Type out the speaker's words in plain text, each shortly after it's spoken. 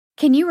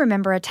Can you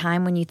remember a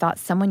time when you thought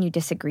someone you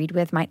disagreed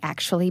with might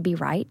actually be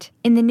right?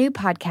 In the new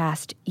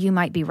podcast, You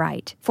Might Be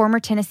Right, former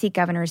Tennessee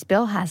Governors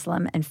Bill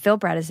Haslam and Phil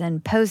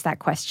Bredesen pose that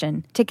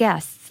question to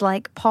guests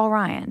like Paul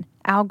Ryan,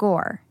 Al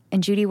Gore,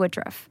 and Judy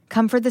Woodruff.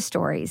 Come for the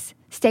stories,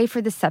 stay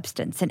for the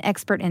substance and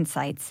expert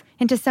insights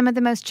into some of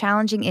the most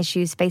challenging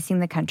issues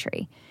facing the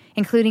country,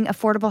 including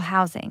affordable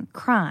housing,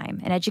 crime,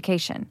 and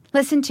education.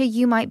 Listen to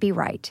You Might Be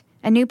Right,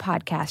 a new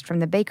podcast from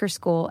the Baker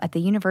School at the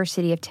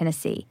University of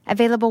Tennessee,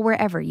 available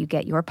wherever you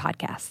get your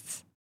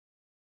podcasts.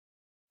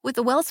 With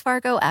the Wells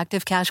Fargo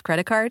Active Cash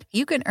Credit Card,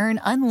 you can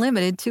earn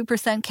unlimited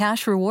 2%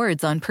 cash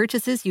rewards on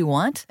purchases you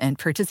want and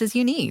purchases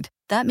you need.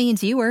 That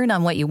means you earn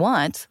on what you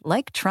want,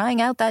 like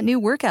trying out that new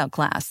workout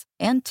class,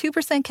 and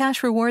 2%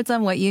 cash rewards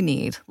on what you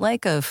need,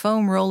 like a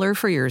foam roller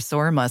for your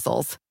sore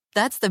muscles.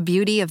 That's the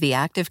beauty of the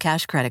Active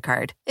Cash Credit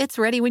Card. It's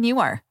ready when you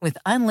are, with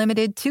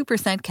unlimited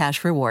 2%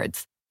 cash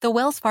rewards. The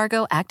Wells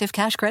Fargo Active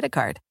Cash Credit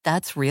Card.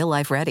 That's real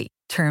life ready.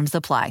 Terms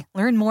apply.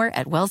 Learn more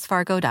at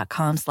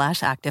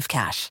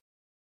wellsfargo.com/activecash.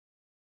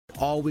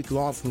 All week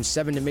long from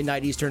 7 to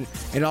midnight Eastern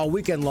and all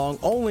weekend long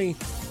only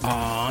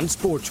on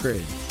Sports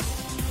Grid.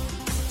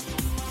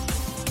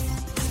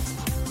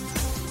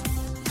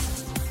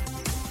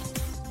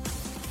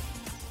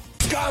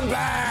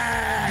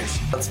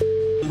 Scumbags! Let's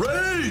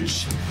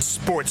rage!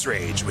 Sports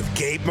Rage with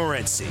Gabe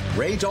Morency.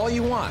 Rage all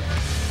you want.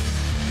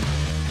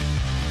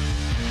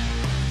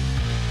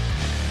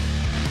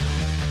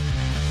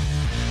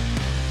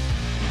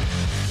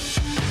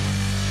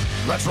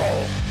 Let's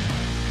roll.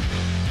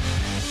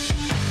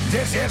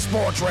 This is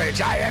Sports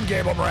Rage. I am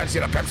Gabriel Morency,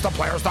 the pimps, the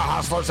players, the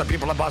hustlers, the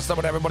people that bust them,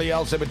 and everybody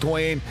else in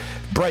between.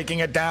 Breaking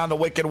it down, the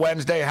Wicked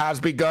Wednesday has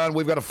begun.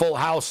 We've got a full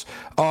house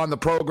on the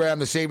program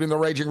this evening. The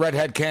Raging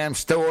Redhead Cam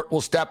Stewart will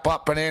step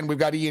up and in. We've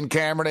got Ian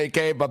Cameron,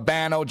 a.k.a.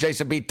 Babano,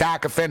 Jason B.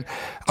 Takafin,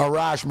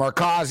 Arash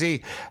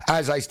Markazi.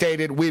 As I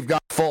stated, we've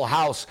got a full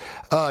house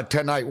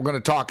tonight. We're going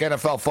to talk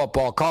NFL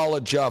football,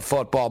 college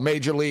football,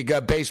 Major League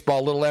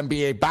Baseball, little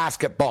NBA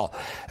basketball.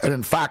 And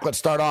in fact, let's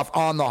start off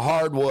on the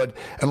hardwood,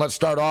 and let's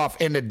start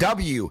off in the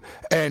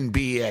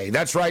WNBA.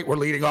 That's right, we're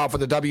leading off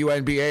with the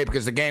WNBA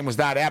because the game was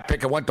that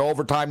epic. It went to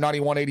overtime.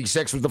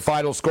 91-86 was the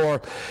final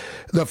score.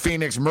 The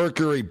Phoenix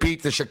Mercury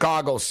beat the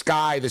Chicago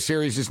Sky. The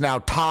series is now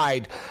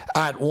tied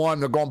at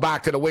 1. They're going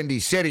back to the Windy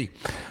City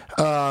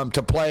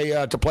to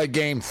play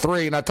Game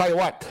 3. And I'll tell you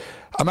what,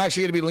 I'm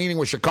actually going to be leaning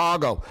with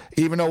Chicago,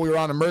 even though we were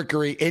on the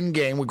Mercury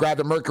in-game. We grabbed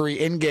the Mercury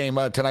in-game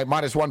tonight,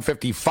 minus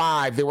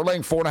 155. They were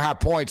laying 4.5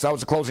 points. That was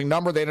the closing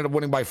number. They ended up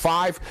winning by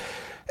 5.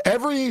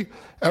 Every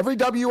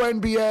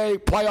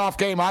WNBA playoff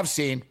game I've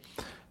seen,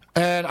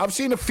 and I've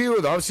seen a few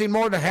of them. I've seen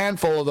more than a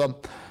handful of them.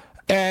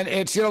 And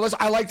it's, listen,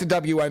 I like the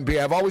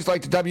WNBA. I've always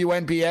liked the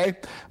WNBA.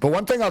 But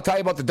one thing I'll tell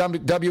you about the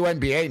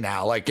WNBA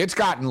now, it's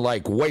gotten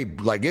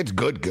it's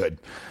good.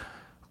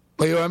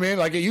 You know what I mean?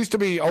 It used to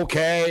be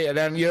okay, and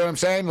then, you know what I'm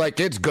saying?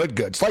 It's good.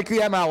 It's like the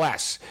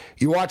MLS.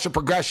 You watch the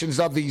progressions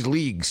of these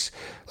leagues.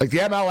 The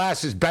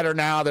MLS is better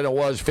now than it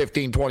was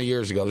 15, 20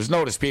 years ago. There's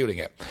no disputing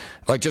it.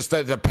 Just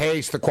the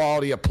pace, the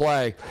quality of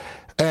play.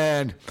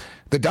 And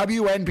the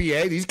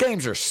WNBA, these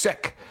games are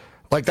sick.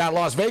 That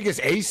Las Vegas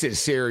Aces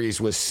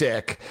series was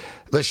sick.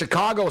 The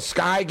Chicago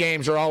Sky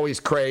games are always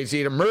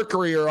crazy. The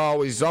Mercury are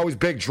always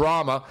big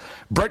drama.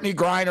 Brittany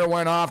Griner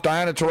went off.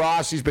 Diana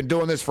Taurasi's been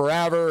doing this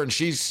forever, and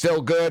she's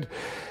still good.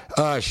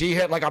 She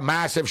hit a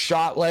massive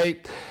shot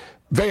late.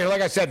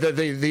 Like I said,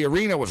 the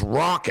arena was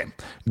rocking.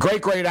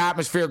 Great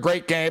atmosphere,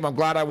 great game. I'm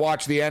glad I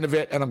watched the end of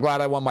it, and I'm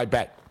glad I won my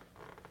bet.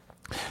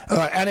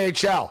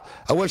 NHL.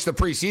 I wish the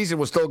preseason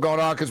was still going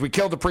on because we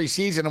killed the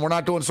preseason and we're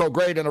not doing so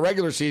great in the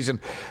regular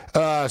season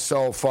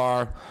so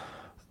far.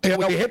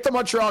 We hit the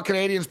Montreal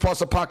Canadiens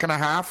plus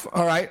 1.5.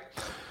 All right.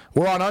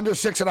 We're on under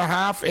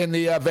 6.5 in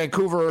the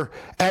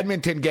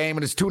Vancouver-Edmonton game,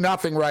 and it's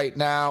 2-0 right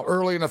now,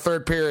 early in the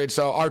third period.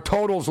 So our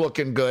total's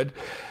looking good.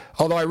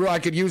 Although I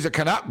could use a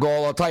Canuck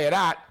goal, I'll tell you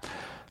that.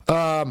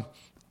 The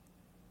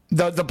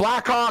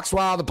Blackhawks,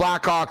 the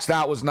Blackhawks,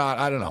 that was not,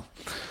 I don't know.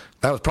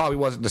 That probably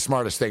wasn't the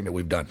smartest thing that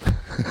we've done.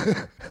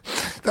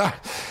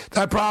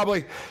 that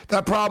probably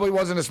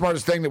wasn't the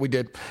smartest thing that we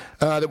did,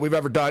 that we've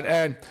ever done.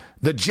 And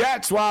the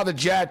Jets, the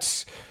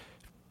Jets,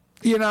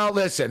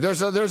 listen,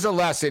 there's a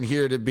lesson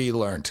here to be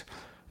learned.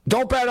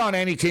 Don't bet on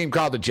any team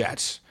called the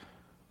Jets.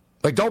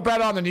 Don't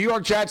bet on the New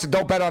York Jets and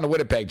don't bet on the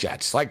Winnipeg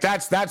Jets.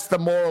 That's the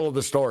moral of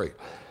the story.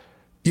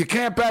 You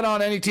can't bet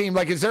on any team.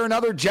 Is there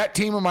another Jet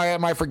team?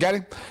 Am I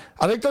forgetting?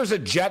 I think there's a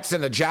Jets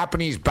in the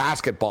Japanese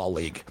basketball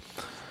league.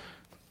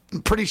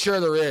 I'm pretty sure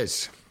there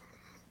is.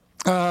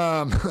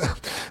 But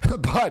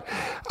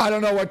I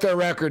don't know what their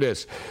record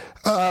is.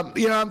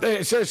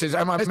 Seriously,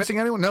 am I missing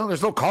anyone? No,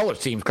 there's no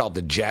college teams called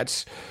the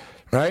Jets,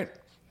 right?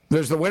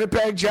 There's the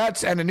Winnipeg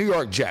Jets and the New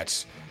York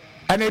Jets.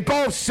 And they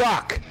both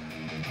suck.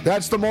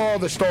 That's the moral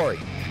of the story.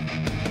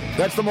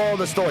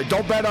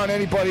 Don't bet on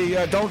anybody.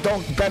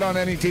 Don't bet on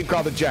any team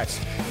called the Jets.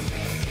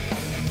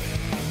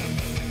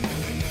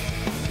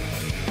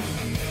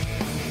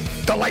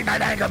 The late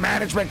night anger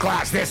management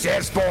class. This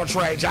is Sports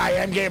Rage. I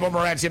am Gable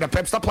Morency. The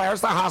pimps, the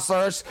players, the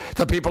hustlers,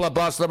 the people that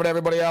bust them, and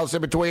everybody else in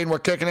between. We're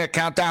kicking it.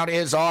 Countdown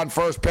is on.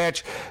 First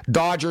pitch,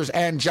 Dodgers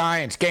and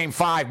Giants. Game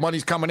 5.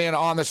 Money's coming in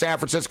on the San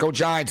Francisco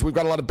Giants. We've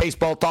got a lot of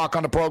baseball talk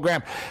on the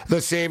program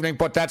this evening,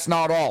 but that's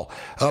not all.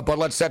 But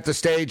let's set the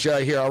stage here.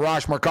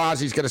 Arash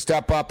Markazi is going to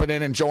step up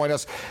and join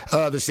us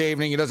this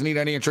evening. He doesn't need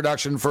any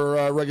introduction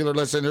for regular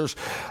listeners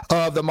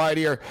of the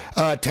mightier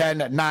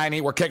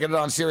 1090. We're kicking it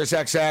on Sirius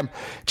XM,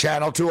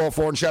 channel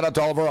 204. And shout out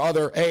to all of our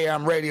other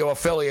AM radio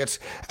affiliates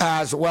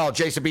as well.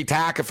 Jason B.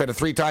 Takafit, a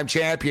 3-time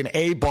champion,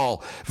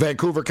 A-ball,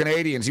 Vancouver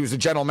Canadians. He was the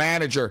general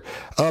manager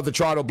of the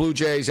Toronto Blue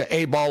Jays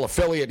A-ball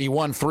affiliate, and he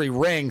won 3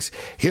 rings.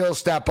 He'll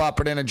step up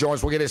and join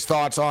us. We'll get his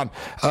thoughts on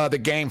the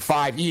Game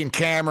 5. Ian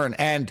Cameron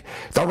and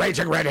the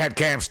raging redhead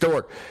Cam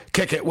Stewart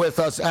kick it with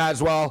us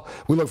as well.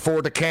 We look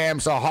forward to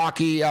Cam's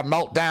hockey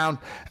meltdown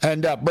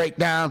and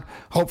breakdown.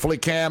 Hopefully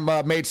Cam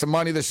made some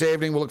money this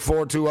evening. We'll look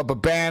forward to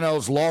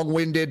Babano's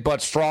long-winded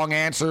but strong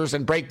answers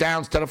and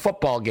breakdowns to the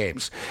football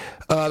games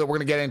that we're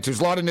going to get into.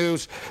 There's a lot of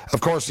news. Of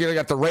course, you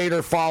got the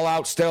Raider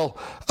fallout still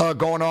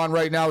going on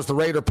right now as the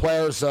Raider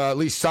players, at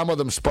least some of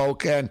them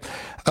spoke, and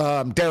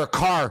Derek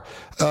Carr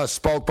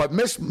spoke, but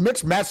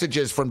mixed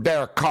messages from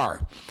Derek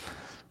Carr.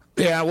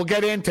 Yeah, we'll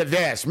get into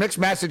this. Mixed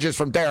messages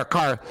from Derek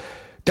Carr.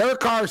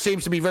 Derek Carr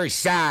seems to be very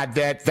sad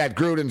that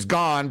Gruden's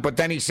gone, but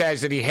then he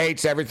says that he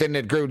hates everything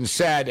that Gruden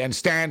said and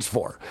stands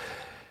for.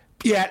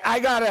 Yeah,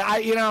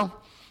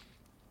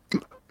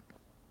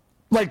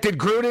 like, did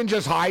Gruden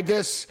just hide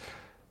this?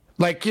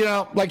 Like,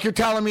 like you're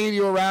telling me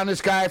you were around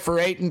this guy for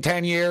 8 and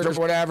 10 years or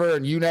whatever,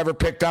 and you never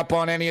picked up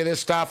on any of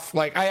this stuff?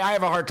 Like, I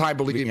have a hard time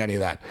believing any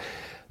of that.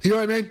 You know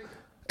what I mean?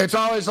 It's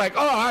always like,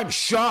 oh, I'm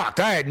shocked.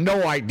 I had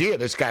no idea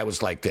this guy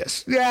was like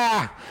this.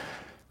 Yeah.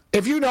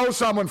 If you know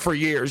someone for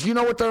years, you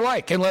know what they're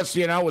like. Unless,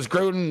 was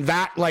Gruden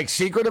that,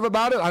 secretive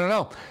about it? I don't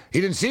know.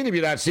 He didn't seem to be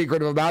that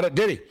secretive about it,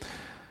 did he?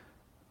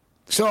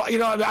 So,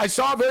 I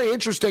saw a very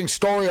interesting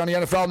story on the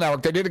NFL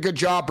Network. They did a good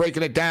job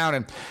breaking it down,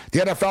 and the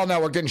NFL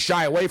Network didn't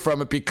shy away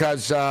from it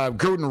because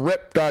Gruden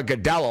ripped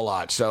Goodell a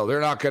lot. So they're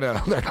not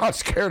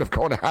scared of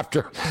going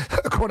after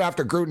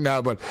Gruden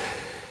now. But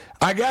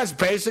I guess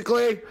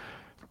basically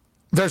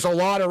there's a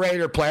lot of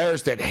Raider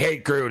players that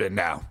hate Gruden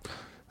now,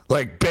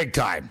 like big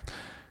time,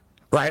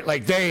 right?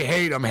 Like they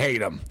hate him.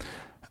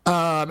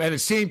 And it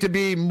seemed to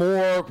be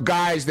more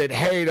guys that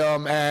hate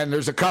him, and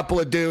there's a couple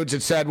of dudes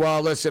that said,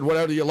 well, listen,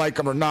 whether you like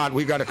him or not,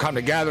 we got to come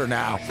together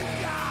now.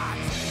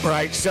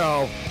 Right?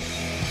 So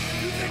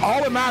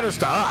all that matters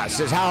to us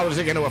is how is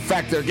it going to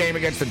affect their game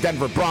against the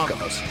Denver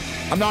Broncos.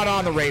 I'm not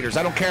on the Raiders.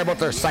 I don't care about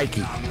their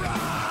psyche.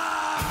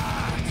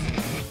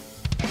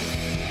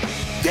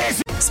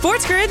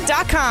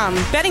 SportsGrid.com.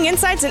 Betting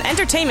insights and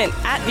entertainment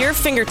at your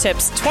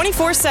fingertips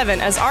 24/7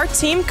 as our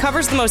team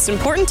covers the most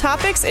important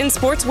topics in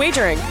sports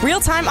wagering.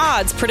 Real-time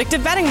odds,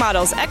 predictive betting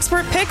models,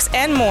 expert picks,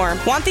 and more.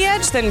 Want the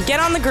edge? Then get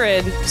on the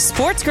grid.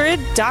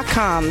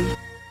 SportsGrid.com.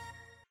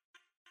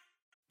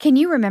 Can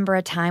you remember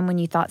a time when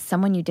you thought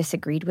someone you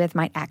disagreed with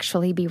might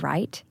actually be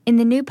right? In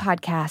the new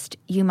podcast,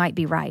 You Might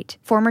Be Right,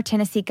 former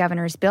Tennessee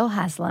Governors Bill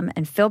Haslam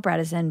and Phil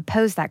Bredesen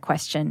pose that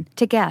question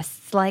to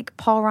guests like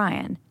Paul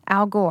Ryan,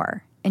 Al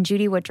Gore, and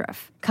Judy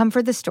Woodruff. Come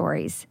for the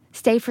stories,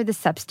 stay for the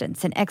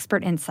substance and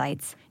expert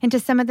insights into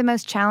some of the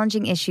most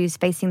challenging issues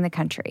facing the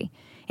country,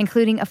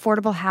 including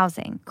affordable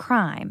housing,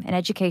 crime, and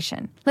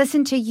education.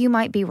 Listen to You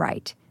Might Be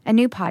Right, a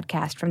new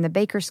podcast from the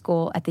Baker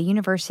School at the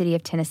University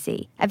of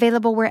Tennessee,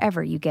 available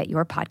wherever you get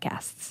your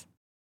podcasts.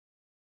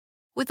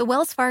 With the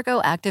Wells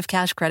Fargo Active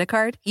Cash Credit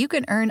Card, you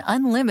can earn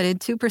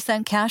unlimited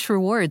 2% cash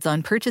rewards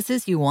on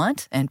purchases you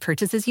want and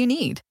purchases you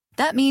need.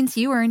 That means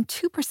you earn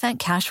 2%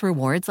 cash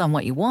rewards on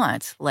what you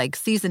want, like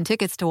season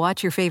tickets to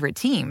watch your favorite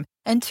team,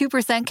 and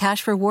 2%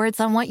 cash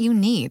rewards on what you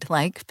need,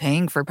 like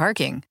paying for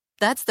parking.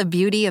 That's the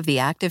beauty of the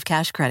Active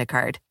Cash Credit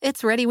Card.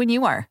 It's ready when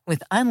you are,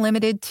 with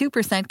unlimited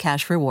 2%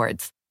 cash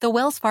rewards. The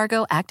Wells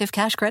Fargo Active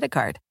Cash Credit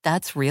Card.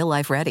 That's real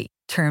life ready.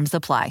 Terms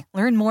apply.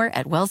 Learn more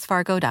at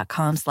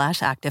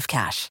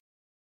wellsfargo.com/activecash.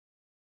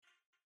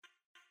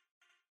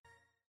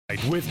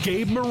 With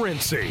Gabe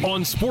Morency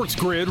on Sports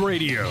Grid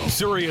Radio,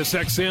 Sirius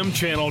XM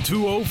Channel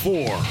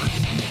 204.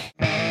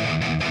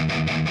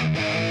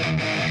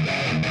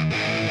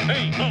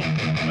 Hey, want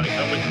to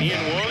come with me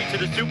and Wally to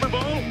the Super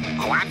Bowl?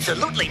 Oh,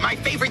 absolutely. My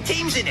favorite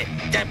team's in it,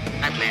 the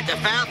Atlanta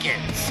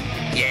Falcons.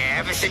 Yeah,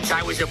 ever since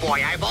I was a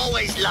boy, I've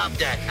always loved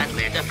the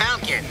Atlanta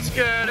Falcons.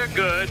 Yeah, they're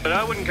good, but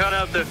I wouldn't count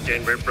out the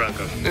Denver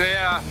Broncos.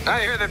 Yeah, I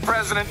hear that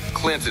President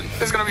Clinton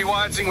is going to be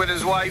watching with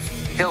his wife,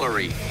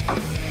 Hillary.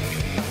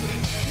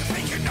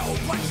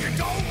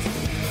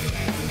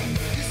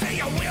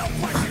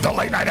 The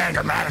late night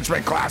anger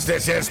management class.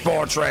 This is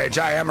Sports Rage.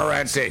 I am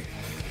Morency.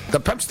 The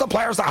pimps, the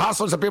players, the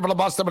hustlers, the people that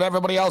bust them, and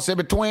everybody else in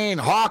between.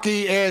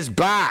 Hockey is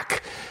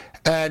back.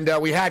 And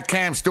we had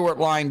Cam Stewart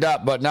lined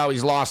up, but now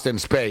he's lost in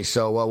space.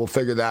 So we'll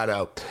figure that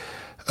out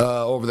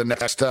over the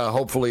next,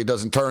 hopefully it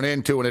doesn't turn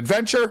into an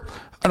adventure.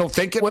 I don't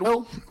think it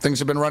will. Things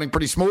have been running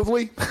pretty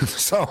smoothly.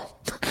 So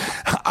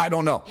I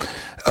don't know.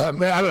 I don't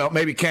know.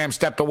 Maybe Cam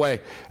stepped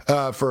away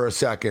for a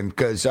second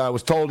because I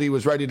was told he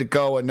was ready to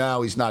go, and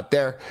now he's not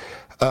there.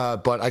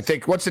 But I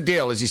think, what's the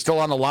deal? Is he still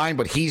on the line,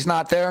 but he's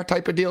not there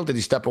type of deal? Did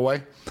he step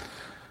away?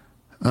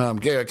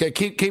 Okay,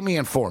 keep me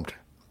informed.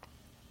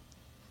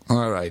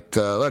 All right,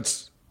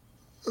 let's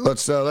I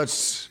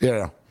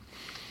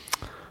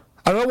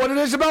don't know what it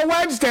is about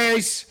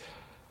Wednesdays,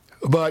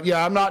 but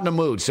yeah, I'm not in the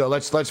mood. So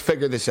let's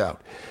figure this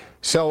out.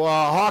 So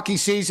hockey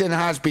season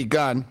has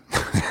begun,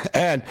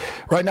 and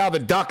right now the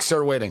Ducks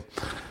are winning.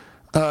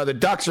 The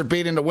Ducks are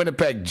beating the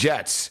Winnipeg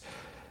Jets.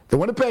 The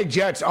Winnipeg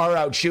Jets are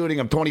out shooting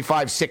them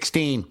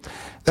 25-16.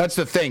 That's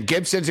the thing.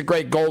 Gibson's a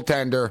great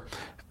goaltender,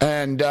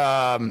 and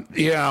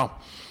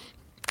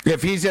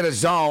if he's in a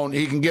zone,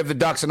 he can give the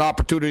Ducks an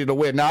opportunity to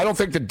win. Now, I don't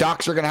think the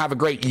Ducks are going to have a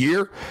great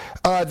year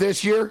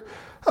this year.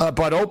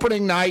 But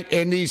opening night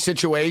in these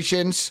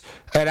situations,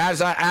 and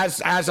as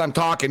I'm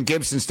talking,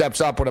 Gibson steps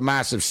up with a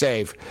massive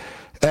save.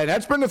 And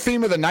that's been the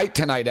theme of the night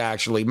tonight,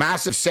 actually.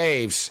 Massive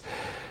saves.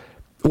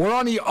 We're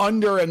on the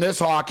under in this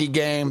hockey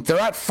game. They're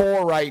at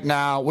 4 right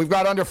now. We've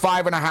got under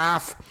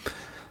 5.5.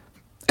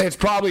 It's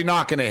probably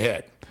not going to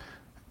hit.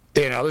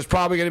 There's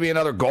probably going to be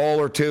another goal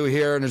or two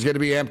here, and there's going to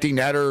be empty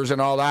netters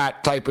and all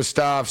that type of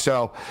stuff.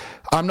 So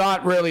I'm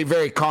not really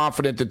very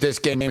confident that this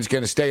game is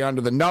going to stay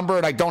under the number,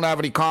 and I don't have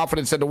any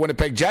confidence that the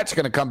Winnipeg Jets are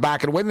going to come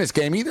back and win this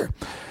game either.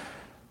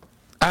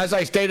 As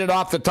I stated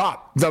off the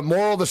top, the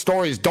moral of the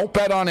story is don't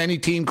bet on any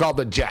team called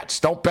the Jets.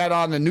 Don't bet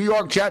on the New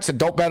York Jets, and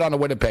don't bet on the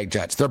Winnipeg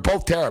Jets. They're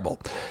both terrible.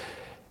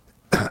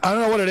 I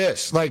don't know what it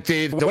is. Like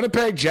the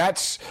Winnipeg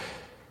Jets,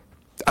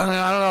 I don't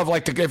know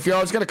if I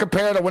was going to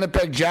compare the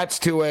Winnipeg Jets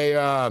to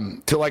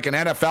like an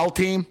NFL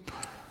team.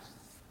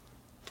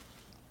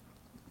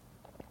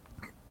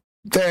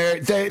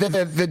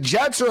 The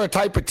Jets are a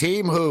type of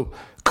team who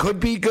could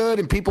be good,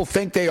 and people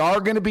think they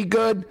are going to be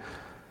good,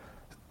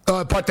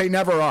 but they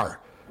never are.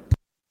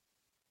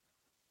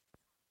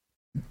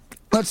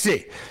 Let's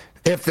see.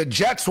 If the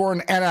Jets were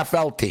an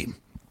NFL team,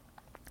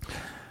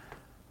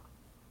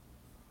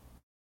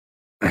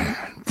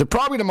 they're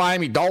probably the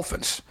Miami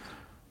Dolphins.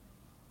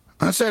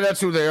 I'd say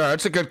that's who they are.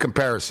 That's a good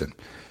comparison.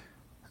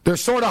 There's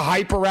sort of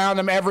hype around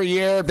them every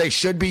year. They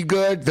should be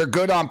good. They're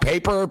good on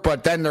paper,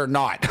 but then they're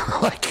not. You know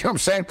what I'm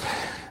saying?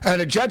 And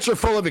the Jets are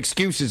full of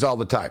excuses all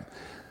the time.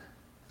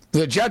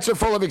 The Jets are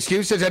full of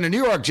excuses, and the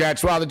New York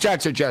Jets, well, the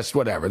Jets are just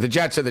whatever. The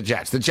Jets are the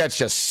Jets. The Jets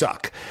just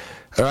suck.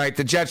 All right?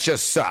 The Jets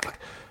just suck.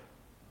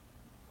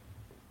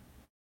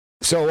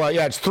 So,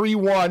 it's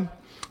 3-1.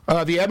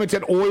 The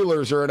Edmonton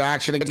Oilers are in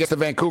action against the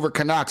Vancouver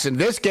Canucks, and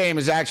this game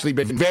has actually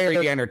been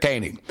very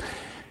entertaining.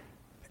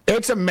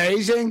 It's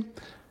amazing.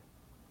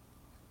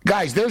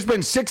 Guys, there's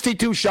been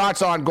 62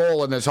 shots on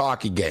goal in this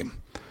hockey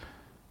game.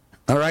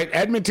 All right?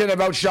 Edmonton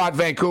have outshot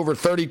Vancouver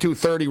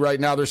 32-30 right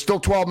now. There's still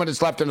 12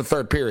 minutes left in the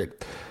third period.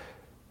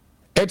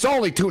 It's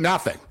only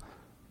 2-0.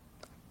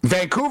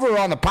 Vancouver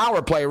on the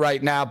power play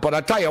right now, but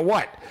I'll tell you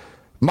what.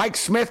 Mike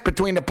Smith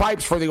between the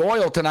pipes for the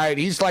Oil tonight,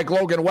 he's like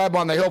Logan Webb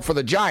on the hill for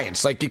the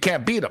Giants. Like, you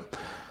can't beat him.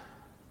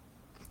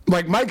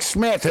 Like, Mike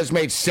Smith has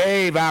made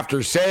save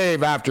after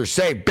save after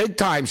save,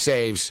 big-time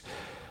saves.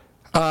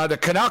 The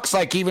Canucks,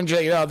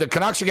 the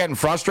Canucks are getting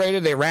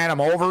frustrated. They ran them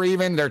over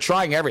even. They're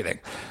trying everything.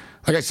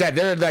 Like I said,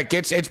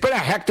 it's been a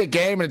hectic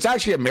game, and it's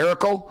actually a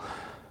miracle.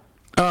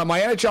 My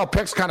NHL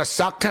picks kind of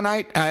suck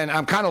tonight, and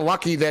I'm kind of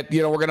lucky that,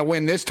 we're going to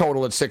win this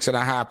total at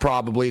 6.5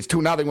 probably. It's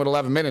 2-0 with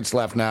 11 minutes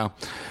left now.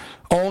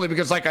 Only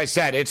because, like I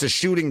said, it's a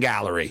shooting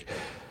gallery.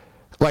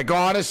 Like,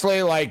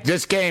 honestly,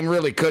 this game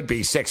really could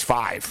be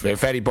 6-5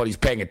 if anybody's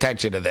paying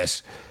attention to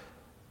this.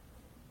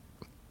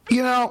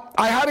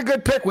 I had a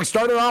good pick. We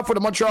started off with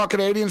the Montreal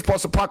Canadiens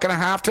plus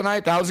 1.5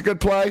 tonight. That was a good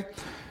play.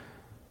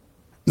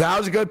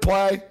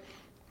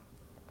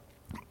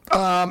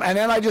 And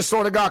then I just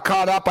sort of got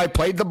caught up. I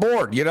played the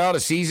board. The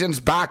season's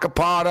back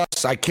upon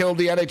us. I killed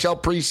the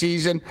NHL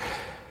preseason.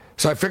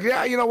 So I figured,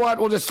 you know what?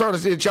 We'll just sort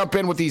of jump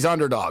in with these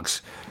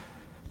underdogs.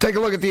 Take a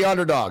look at the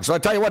underdogs. So I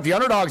tell you what, the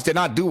underdogs did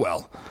not do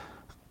well.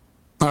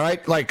 All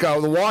right?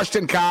 The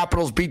Washington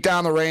Capitals beat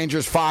down the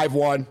Rangers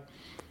 5-1.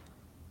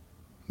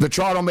 The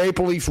Toronto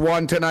Maple Leafs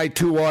won tonight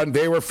 2-1.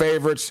 They were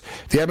favorites.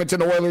 The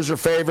Edmonton Oilers are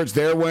favorites.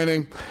 They're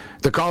winning.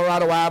 The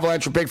Colorado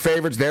Avalanche are big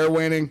favorites. They're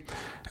winning.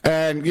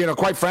 And,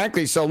 quite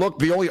frankly, so look,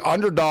 the only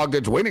underdog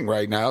that's winning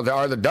right now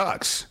are the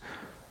Ducks.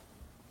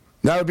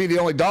 That would be the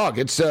only dog.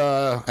 It's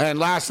and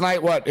last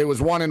night, it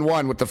was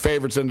 1-1 with the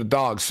favorites and the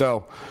dogs.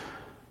 So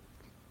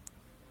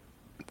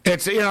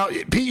it's,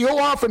 you'll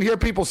often hear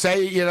people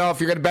say, if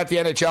you're going to bet the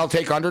NHL,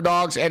 take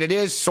underdogs. And it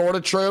is sort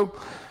of true.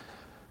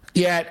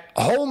 Yet,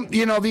 home,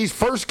 these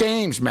first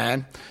games,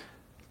 man,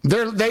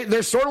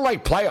 they're sort of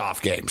like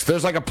playoff games.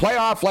 There's like a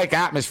playoff-like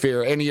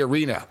atmosphere in the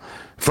arena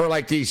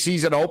for these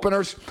season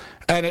openers,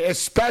 and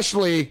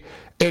especially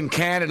in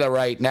Canada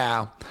right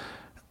now.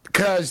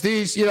 Because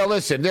these,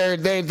 listen,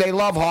 they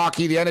love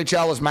hockey. The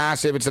NHL is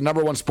massive. It's the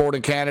number one sport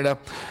in Canada.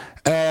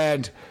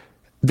 And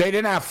they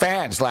didn't have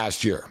fans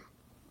last year.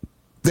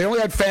 They only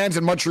had fans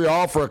in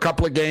Montreal for a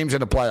couple of games in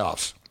the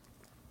playoffs.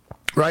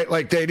 Right?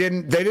 They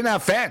didn't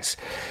have fans.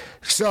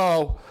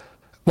 So,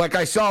 like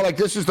I saw, like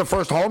this is the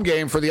first home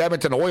game for the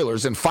Edmonton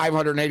Oilers in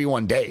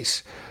 581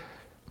 days.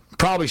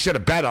 Probably should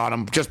have bet on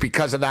them just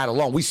because of that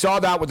alone. We saw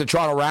that with the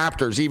Toronto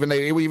Raptors. Even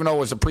though it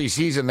was a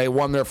preseason, they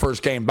won their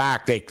first game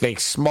back. They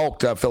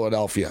smoked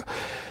Philadelphia,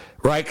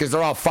 right? Because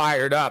they're all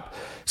fired up.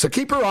 So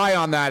keep your eye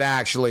on that,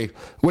 actually,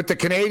 with the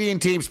Canadian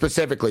team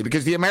specifically,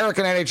 because the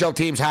American NHL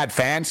teams had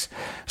fans.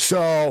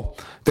 So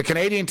the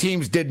Canadian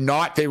teams did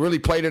not. They really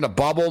played in a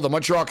bubble. The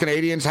Montreal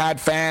Canadiens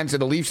had fans,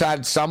 and the Leafs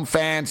had some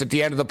fans at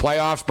the end of the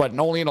playoffs, but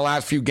only in the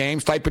last few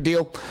games type of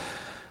deal.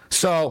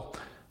 So,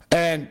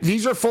 and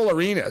these are full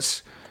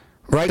arenas,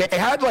 right? They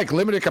had, like,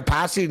 limited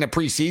capacity in the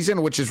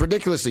preseason, which is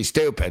ridiculously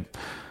stupid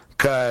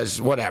because,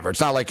 whatever,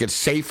 it's not like it's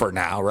safer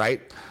now,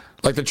 right?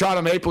 Like the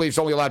Toronto Maple Leafs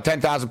only allowed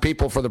 10,000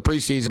 people for the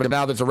preseason, but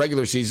now there's a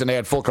regular season, they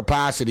had full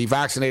capacity,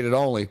 vaccinated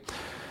only.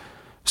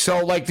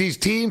 So, like, these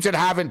teams that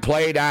haven't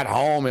played at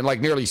home in,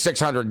 like, nearly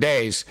 600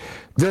 days,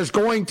 there's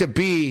going to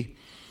be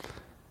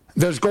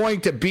a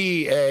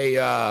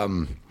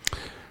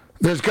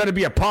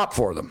pop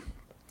for them.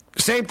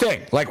 Same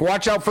thing. Like,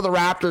 watch out for the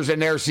Raptors in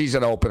their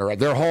season opener,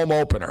 their home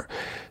opener.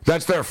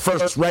 That's their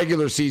first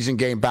regular season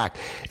game back.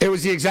 It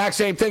was the exact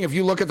same thing if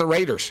you look at the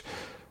Raiders.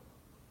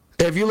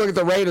 If you look at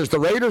the Raiders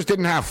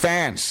didn't have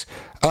fans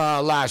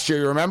last year,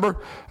 you remember?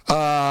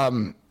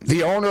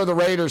 The owner of the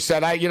Raiders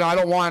said, I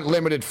don't want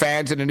limited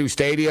fans in a new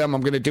stadium.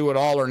 I'm going to do it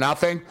all or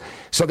nothing.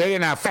 So they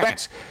didn't have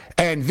fans.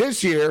 And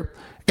this year,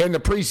 in the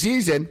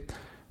preseason,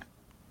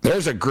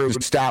 there's a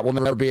Gruden stat we'll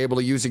never be able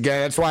to use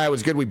again. That's why it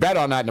was good we bet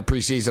on that in the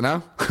preseason,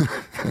 huh?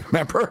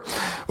 Remember?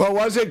 What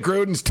was it?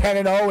 Gruden's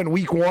 10-0 in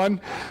week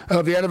 1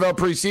 of the NFL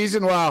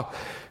preseason. Well,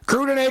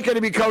 Gruden ain't going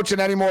to be coaching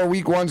any more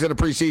week 1s in the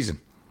preseason.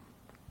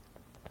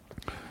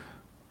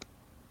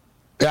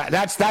 Yeah,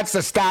 that's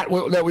the stat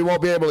that we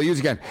won't be able to use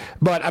again.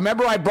 But I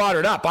remember I brought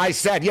it up. I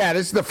said, yeah,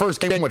 this is the first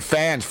game with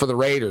fans for the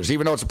Raiders.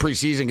 Even though it's a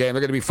preseason game,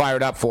 they're going to be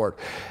fired up for it.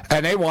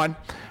 And they won.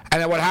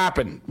 And then what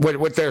happened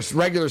with their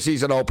regular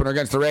season opener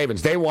against the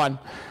Ravens? They won.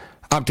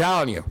 I'm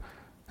telling you,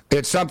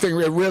 it's something.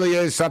 It really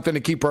is something to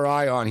keep our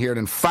eye on here. And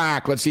in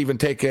fact, let's even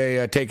take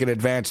an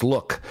advanced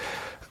look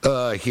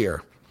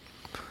here.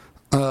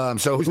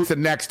 So who's the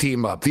next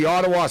team up? The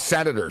Ottawa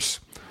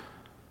Senators.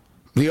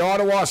 The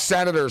Ottawa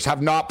Senators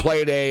have not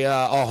played a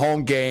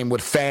home game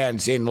with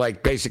fans in,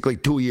 like, basically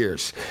 2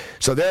 years.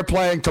 So they're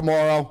playing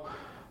tomorrow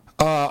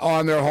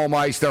on their home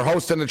ice. They're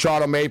hosting the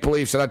Toronto Maple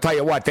Leafs. And I tell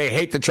you what, they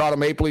hate the Toronto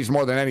Maple Leafs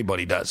more than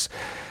anybody does.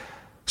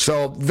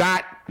 So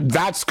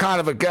that's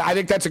kind of I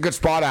think that's a good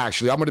spot,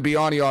 actually. I'm going to be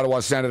on the Ottawa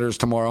Senators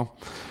tomorrow.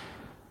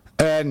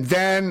 And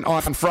then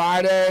on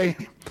Friday,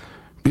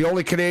 the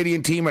only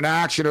Canadian team in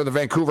action are the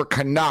Vancouver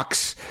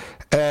Canucks.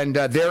 And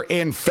they're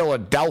in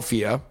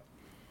Philadelphia.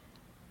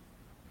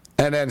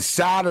 And then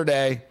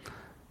Saturday,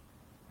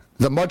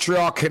 the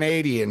Montreal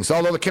Canadiens.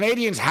 Although the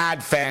Canadiens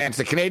had fans,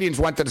 the Canadiens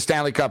went to the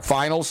Stanley Cup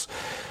Finals,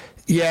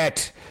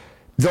 yet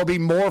there'll be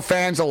more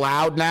fans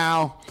allowed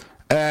now.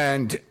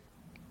 And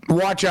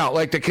watch out.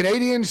 Like, the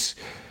Canadiens,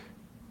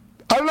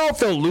 I don't know if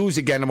they'll lose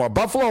again tomorrow.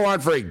 Buffalo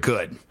aren't very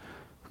good,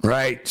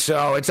 right?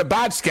 So it's a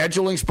bad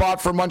scheduling spot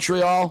for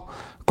Montreal,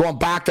 going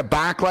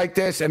back-to-back like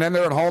this. And then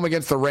they're at home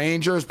against the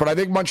Rangers. But I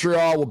think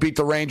Montreal will beat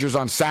the Rangers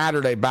on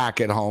Saturday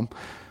back at home.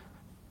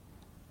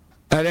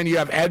 And then you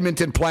have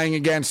Edmonton playing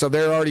again, so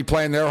they're already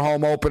playing their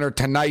home opener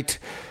tonight.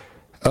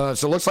 So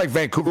it looks like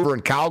Vancouver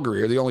and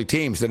Calgary are the only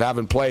teams that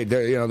haven't played.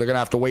 They're going to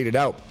have to wait it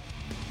out.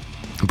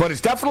 But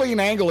it's definitely an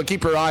angle to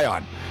keep your eye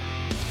on.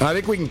 And I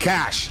think we can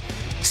cash.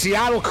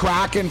 Seattle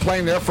Kraken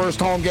playing their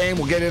first home game.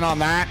 We'll get in on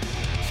that.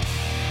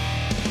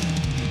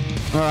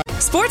 All right.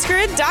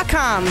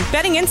 SportsGrid.com.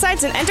 Betting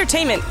insights and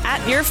entertainment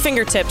at your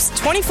fingertips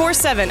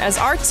 24/7 as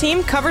our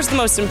team covers the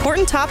most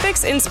important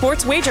topics in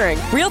sports wagering.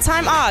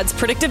 Real-time odds,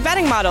 predictive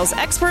betting models,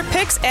 expert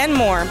picks, and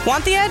more.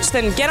 Want the edge?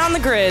 Then get on the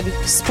grid.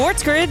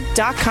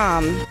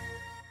 SportsGrid.com.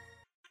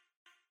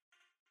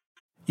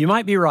 You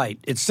might be right.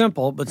 It's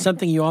simple, but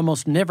something you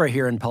almost never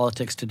hear in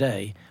politics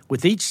today,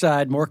 with each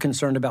side more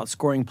concerned about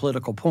scoring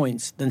political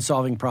points than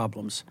solving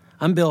problems.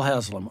 I'm Bill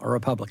Haslam, a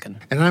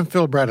Republican. And I'm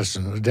Phil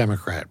Bredesen, a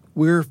Democrat.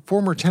 We're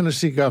former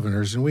Tennessee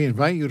governors, and we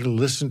invite you to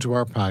listen to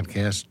our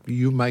podcast,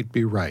 You Might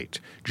Be Right.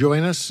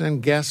 Join us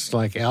and guests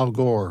like Al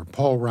Gore,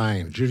 Paul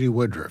Ryan, Judy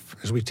Woodruff,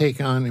 as we take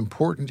on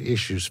important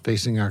issues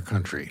facing our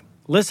country.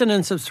 Listen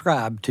and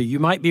subscribe to You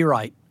Might Be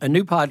Right, a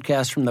new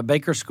podcast from the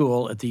Baker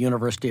School at the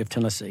University of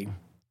Tennessee.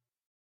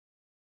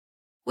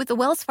 With the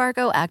Wells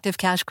Fargo Active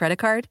Cash Credit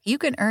Card, you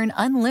can earn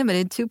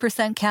unlimited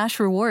 2% cash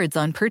rewards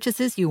on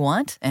purchases you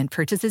want and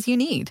purchases you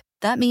need.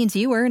 That means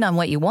you earn on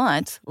what you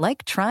want,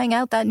 like trying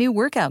out that new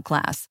workout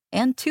class,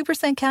 and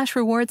 2% cash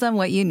rewards on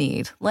what you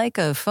need, like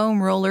a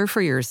foam roller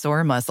for your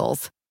sore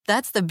muscles.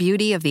 That's the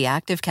beauty of the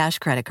Active Cash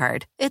Credit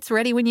Card. It's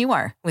ready when you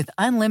are, with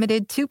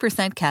unlimited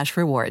 2% cash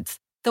rewards.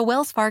 The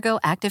Wells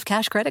Fargo Active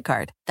Cash Credit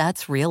Card.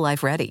 That's real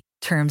life ready.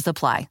 Terms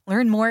apply.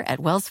 Learn more at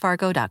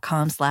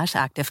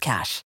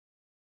wellsfargo.com/activecash.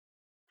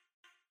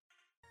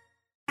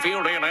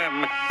 Springfield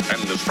A&M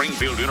and the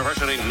Springfield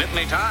University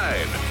Nittany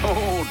Tide.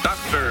 Oh,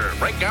 Doctor,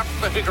 break out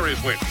the hickory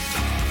switch.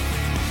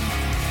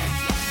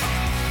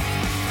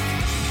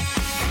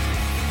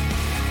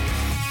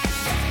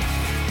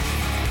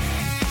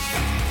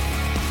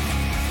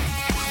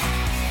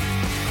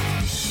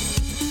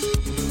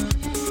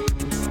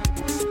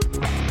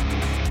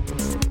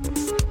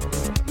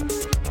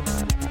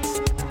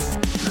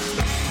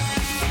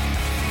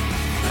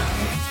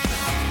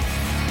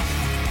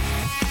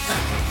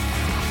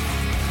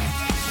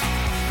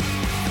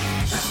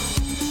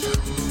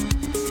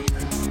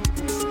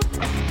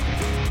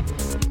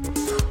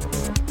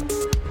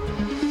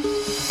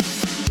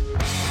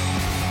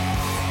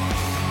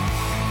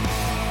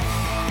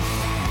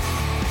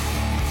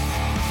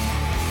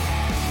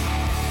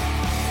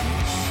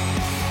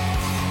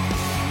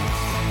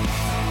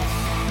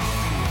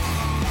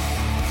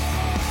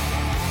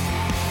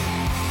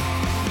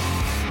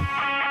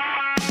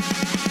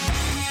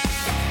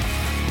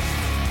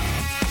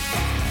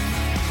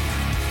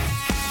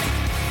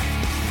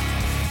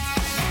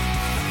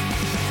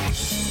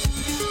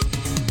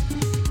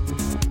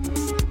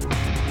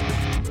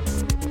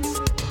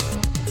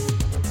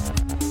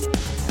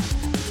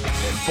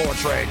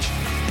 Sports Rage.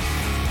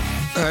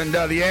 And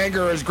the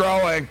anger is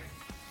growing.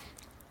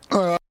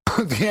 The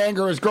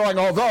anger is growing,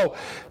 although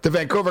the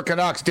Vancouver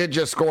Canucks did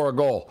just score a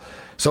goal.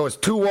 So it's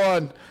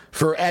 2-1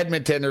 for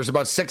Edmonton. There's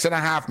about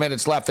 6.5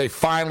 minutes left. They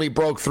finally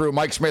broke through.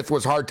 Mike Smith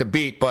was hard to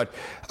beat, but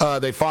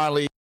they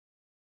finally...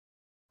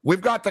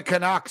 We've got the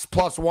Canucks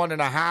plus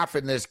 1.5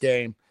 in this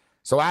game.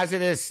 So as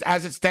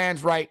it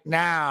stands right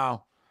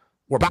now,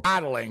 we're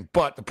battling.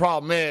 But the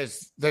problem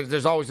is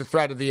there's always the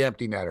threat of the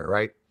empty netter,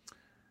 right?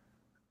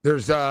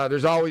 There's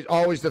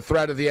always the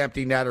threat of the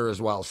empty netter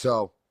as well.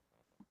 So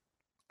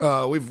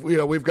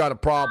we've got a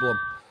problem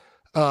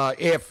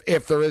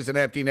if there is an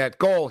empty net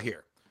goal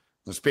here.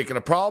 Now, speaking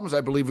of problems,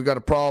 I believe we've got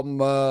a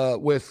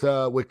problem with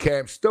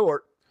Cam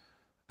Stewart.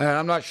 And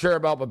I'm not sure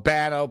about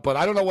Babano, but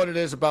I don't know what it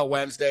is about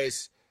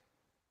Wednesdays.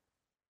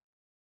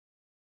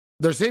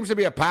 There seems to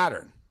be a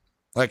pattern.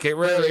 Like, it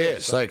really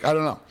is. Like, I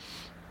don't know.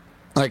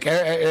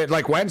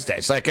 Like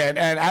Wednesdays. Like, and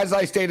as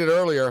I stated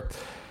earlier,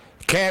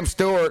 Cam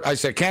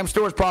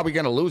Stewart's probably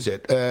going to lose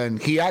it. And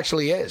he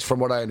actually is, from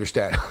what I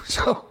understand.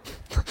 So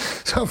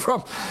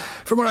from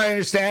what I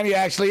understand, he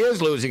actually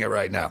is losing it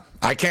right now.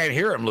 I can't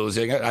hear him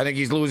losing it. I think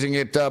he's losing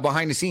it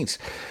behind the scenes.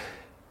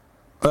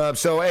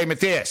 So, hey,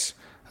 Matthias,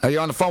 are you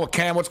on the phone with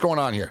Cam? What's going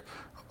on here?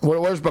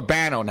 Where's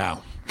Babano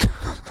now?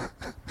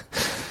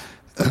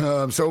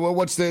 So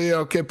what's the,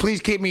 okay, please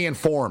keep me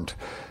informed.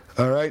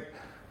 All right.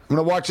 I'm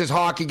going to watch this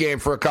hockey game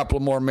for a couple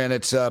more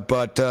minutes.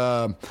 But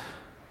I'm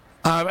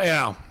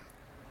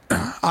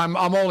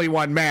only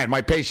one man.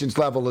 My patience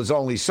level is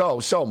only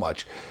so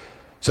much.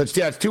 So it's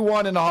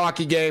 2-1 in the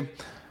hockey game.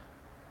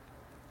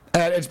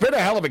 And it's been a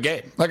hell of a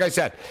game. Like I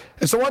said,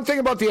 it's the one thing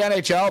about the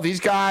NHL. These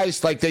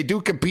guys, like, they do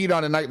compete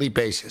on a nightly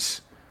basis.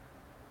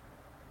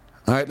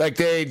 All right, like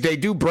they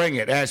do bring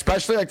it, and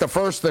especially like the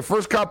first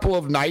couple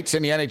of nights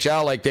in the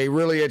NHL, like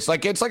it's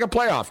like a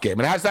playoff game.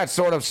 It has that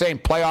sort of same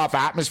playoff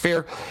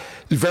atmosphere.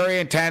 It's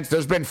very intense.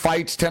 There's been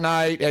fights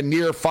tonight and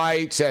near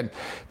fights and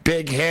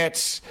big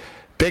hits,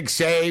 big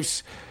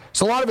saves.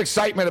 It's a lot of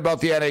excitement about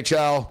the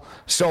NHL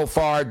so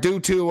far due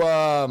to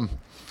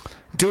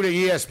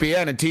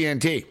ESPN and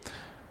TNT.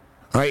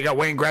 All right, you got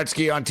Wayne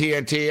Gretzky on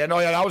TNT, and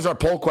that was our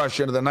poll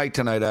question of the night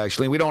tonight.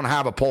 Actually, we don't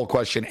have a poll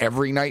question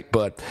every night,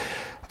 but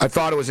I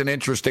thought it was an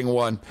interesting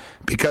one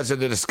because of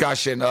the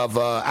discussion of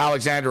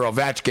Alexander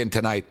Ovechkin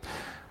tonight.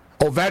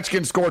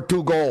 Ovechkin scored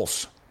 2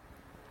 goals.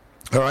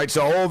 All right,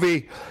 so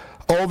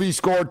Ovi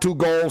scored 2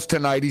 goals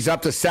tonight. He's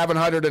up to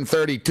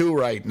 732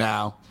 right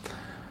now.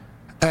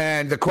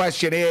 And the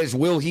question is,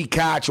 will he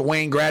catch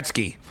Wayne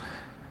Gretzky?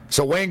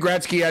 So Wayne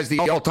Gretzky has the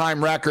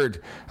all-time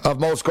record of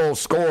most goals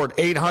scored,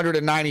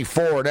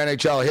 894 in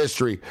NHL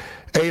history,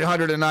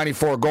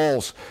 894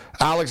 goals.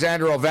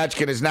 Alexander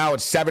Ovechkin is now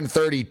at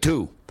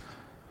 732.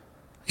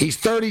 He's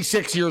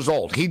 36 years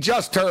old. He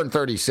just turned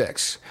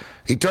 36.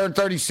 He turned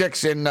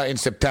 36 in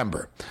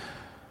September.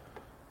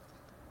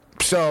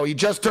 So he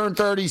just turned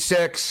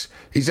 36.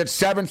 He's at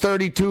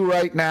 732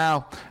 right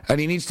now, and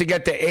he needs to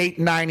get to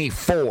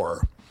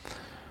 894.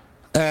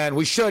 And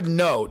we should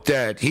note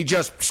that he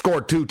just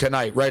scored 2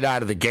 tonight right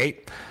out of the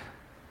gate.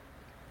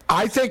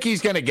 I think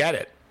he's going to get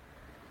it.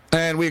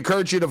 And we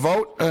encourage you to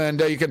vote, and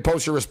you can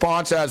post your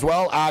response as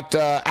well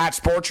at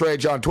Sports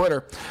Rage on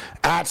Twitter,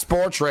 at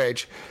Sports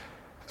Rage.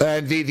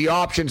 And the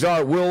options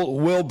are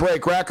will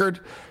break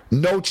record,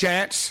 no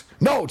chance,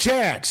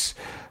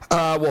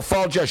 will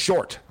fall just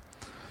short.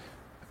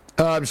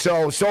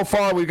 So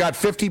far we've got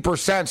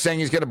 50% saying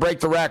he's going to break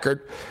the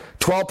record,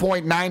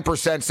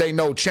 12.9% say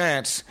no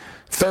chance,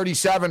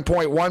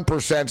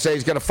 37.1% say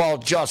he's going to fall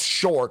just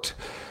short.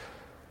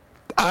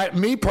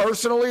 Me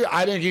personally,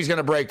 I think he's going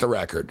to break the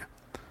record.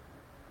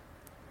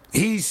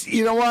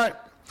 You know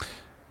what?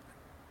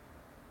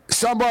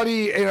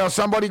 Somebody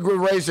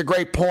raised a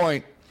great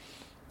point.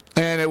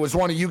 And it was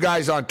one of you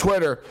guys on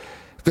Twitter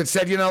that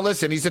said,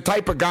 listen, he's the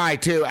type of guy,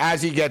 too, as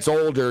he gets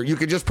older, you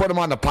can just put him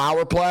on the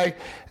power play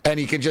and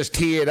he can just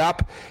tee it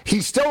up.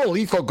 He's still a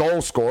lethal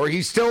goal scorer.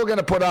 He's still going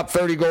to put up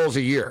 30 goals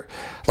a year.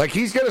 Like,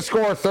 he's going to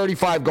score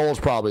 35 goals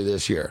probably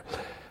this year.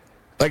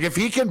 Like, if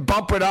he can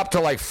bump it up to,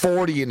 like,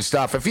 40 and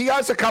stuff, if he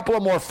has a couple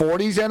of more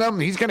 40s in him,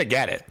 he's going to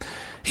get it.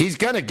 He's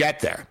going to get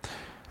there.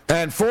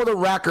 And for the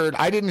record,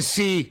 I didn't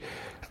see...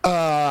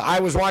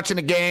 I was watching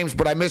the games,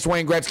 but I missed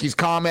Wayne Gretzky's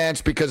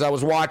comments because I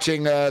was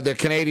watching the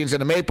Canadians in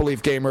the Maple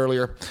Leaf game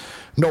earlier.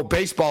 No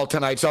baseball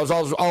tonight, so I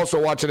was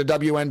also watching the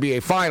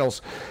WNBA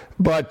Finals.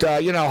 But,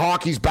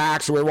 hockey's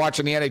back, so we're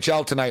watching the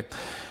NHL tonight.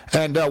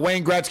 And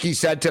Wayne Gretzky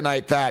said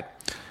tonight that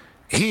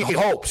he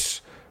hopes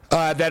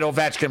that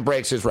Ovechkin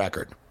breaks his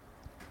record.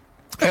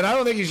 And I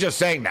don't think he's just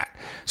saying that.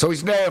 So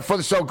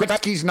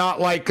Gretzky's not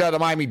like the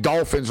Miami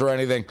Dolphins or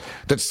anything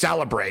that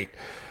celebrate.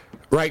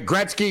 Right,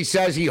 Gretzky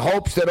says he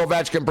hopes that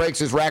Ovechkin breaks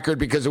his record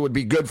because it would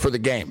be good for the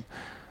game.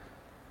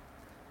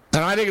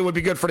 And I think it would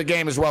be good for the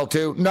game as well,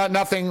 too.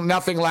 Nothing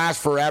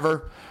lasts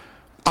forever.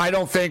 I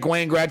don't think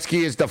Wayne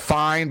Gretzky is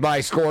defined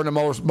by scoring the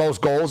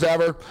most goals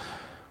ever.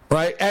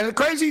 Right? And the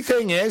crazy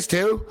thing is,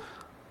 too,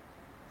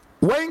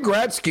 Wayne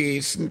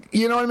Gretzky's,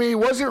 he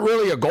wasn't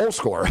really a goal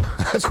scorer.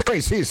 As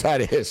crazy as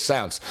that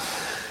sounds.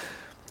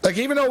 Like,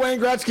 even though Wayne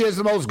Gretzky has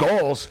the most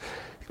goals,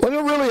 he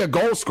wasn't really a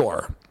goal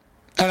scorer.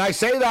 And I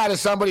say that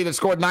as somebody that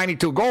scored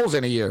 92 goals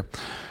in a year.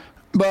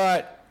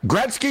 But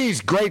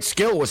Gretzky's great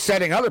skill was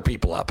setting other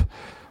people up.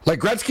 Like,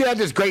 Gretzky had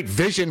this great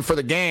vision for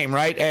the game,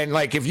 right? And,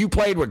 like, if you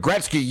played with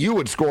Gretzky, you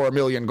would score 1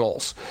 million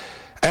goals.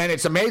 And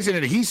it's amazing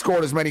that he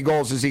scored as many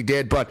goals as he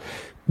did. But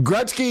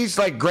Gretzky's,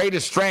 like,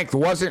 greatest strength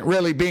wasn't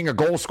really being a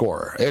goal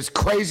scorer. As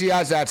crazy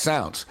as that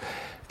sounds,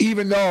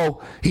 even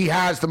though he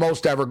has the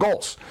most ever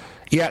goals.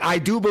 Yet I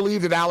do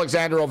believe that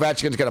Alexander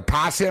Ovechkin's going to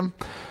pass him.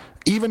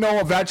 Even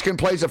though Ovechkin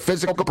plays a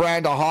physical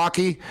brand of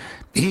hockey,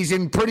 he's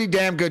in pretty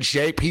damn good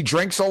shape. He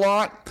drinks a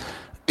lot.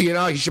 You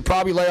know, he should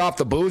probably lay off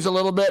the booze a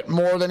little bit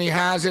more than he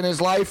has in his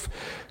life,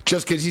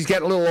 just because he's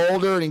getting a little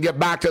older and he can get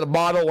back to the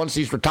bottle once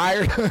he's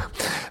retired.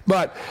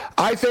 But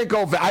I think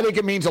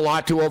it means a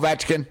lot to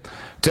Ovechkin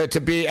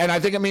to be, and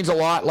I think it means a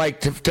lot like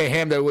to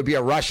him that it would be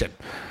a Russian.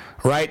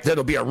 Right?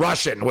 That'll be a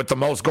Russian with the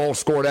most goals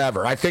scored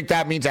ever. I think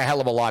that means a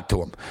hell of a lot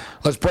to him.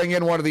 Let's bring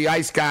in one of the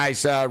ice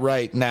guys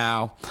right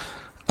now.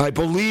 I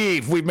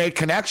believe we've made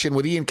connection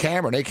with Ian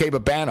Cameron, a.k.a.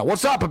 Babano.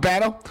 What's up,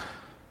 Babano?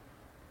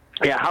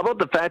 Yeah, how about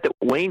the fact that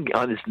Wayne,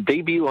 on his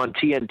debut on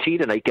TNT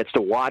tonight, gets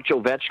to watch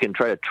Ovechkin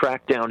try to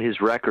track down his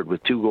record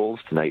with 2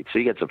 goals tonight, so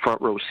he gets a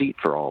front row seat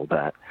for all of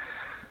that.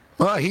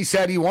 Well, he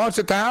said he wants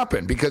it to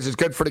happen because it's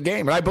good for the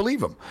game, and I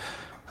believe him.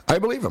 I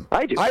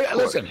do.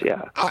 Listen,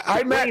 yeah.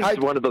 I met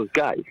one of those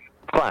guys.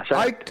 Class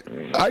act.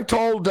 I've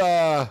told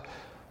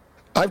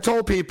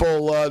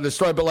people the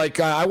story, but like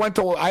I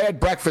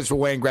had breakfast with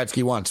Wayne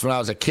Gretzky once when I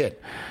was a kid.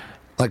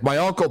 Like, my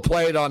uncle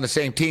played on the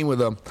same team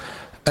with him,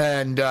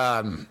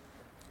 and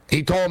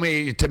he told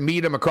me to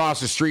meet him across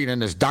the street in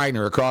this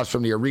diner across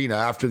from the arena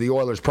after the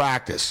Oilers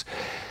practice.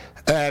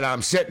 And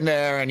I'm sitting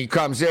there, and he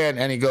comes in,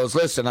 and he goes,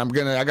 "Listen,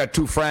 I got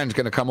 2 friends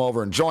going to come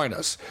over and join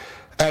us."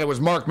 And it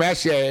was Mark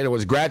Messier and it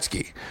was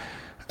Gretzky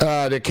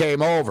that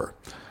came over.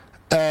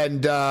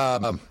 And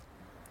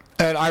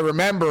I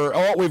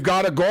remember, we've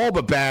got a goal,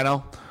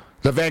 Babano.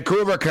 The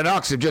Vancouver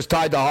Canucks have just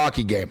tied the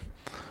hockey game.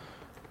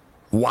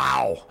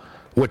 Wow.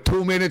 With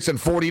 2 minutes and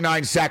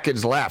 49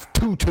 seconds left.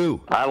 2-2.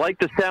 I like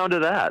the sound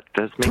of that.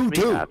 That makes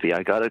me happy.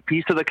 I got a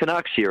piece of the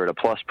Canucks here at a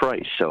plus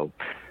price. So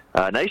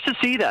nice to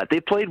see that. They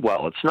played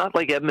well. It's not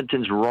like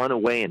Edmonton's run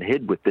away and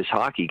hid with this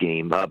hockey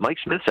game. Mike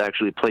Smith's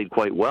actually played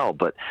quite well,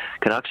 but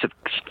Canucks have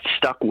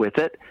stuck with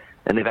it,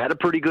 and they've had a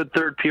pretty good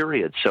third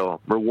period. So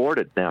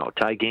rewarded now.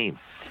 Tie game.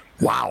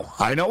 Wow.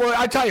 I know. Well,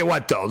 I tell you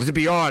what, though, to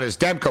be honest,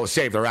 Demko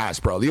saved their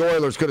ass, bro. The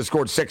Oilers could have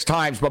scored 6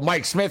 times, but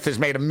Mike Smith has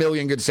made 1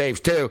 million good saves,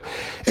 too.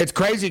 It's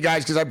crazy,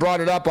 guys, because I brought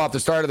it up off the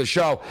start of the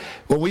show.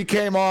 When we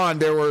came on,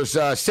 there was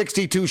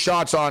 62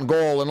 shots on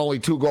goal and only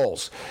 2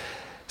 goals.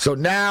 So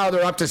now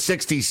they're up to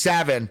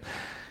 67.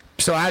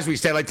 So as we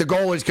say, like, the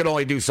goalies can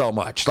only do so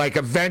much. Like,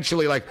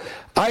 eventually, like,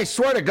 I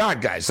swear to God,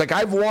 guys, like,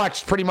 I've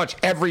watched pretty much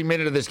every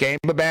minute of this game,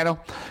 Babano,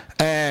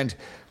 and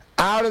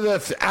out of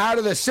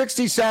the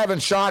 67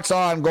 shots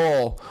on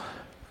goal,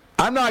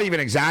 I'm not even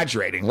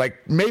exaggerating.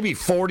 Like, maybe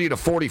 40 to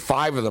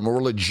 45 of them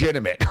were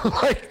legitimate.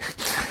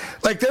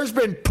 like there's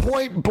been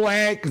point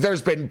blank,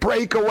 there's been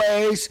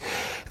breakaways,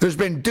 there's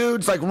been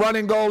dudes like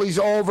running goalies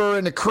over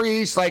in the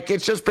crease. Like,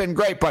 it's just been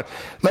great. But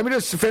let me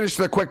just finish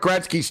the quick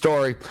Gretzky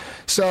story.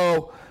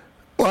 So,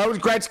 I was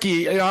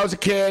Gretzky. I was a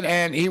kid,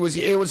 and it was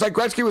like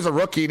Gretzky was a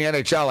rookie in the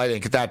NHL, I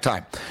think, at that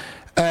time.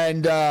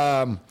 And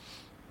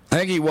I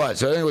think he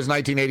was. I think it was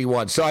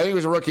 1981. So I think he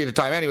was a rookie at the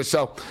time. Anyway,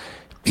 so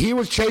he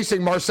was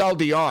chasing Marcel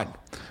Dion.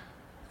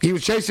 He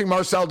was chasing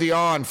Marcel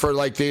Dion for,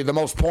 like, the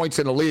most points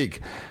in the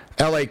league,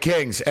 LA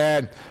Kings.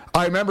 And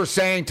I remember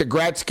saying to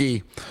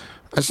Gretzky,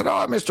 I said,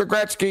 "Oh, Mr.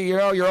 Gretzky,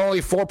 you're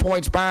only 4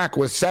 points back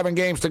with 7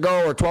 games to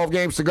go or 12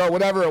 games to go,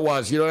 whatever it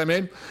was." You know what I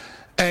mean?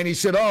 And he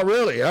said, "Oh,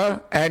 really, huh?"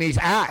 And he's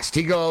asked,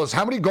 he goes,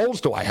 "How many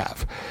goals do I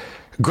have?"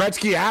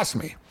 Gretzky asked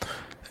me.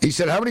 He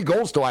said, "How many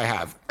goals do I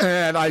have?"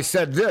 And I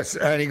said this.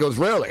 And he goes,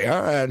 "Really,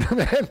 huh?"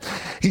 And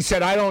he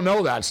said, "I don't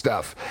know that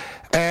stuff."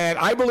 And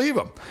I believe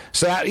him.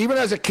 So even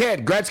as a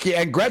kid,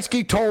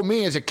 Gretzky told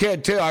me as a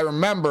kid, too, I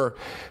remember,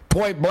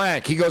 point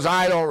blank, he goes,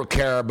 "I don't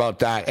care about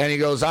that." And he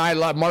goes, "I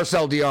love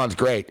Marcel Dion's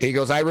great." He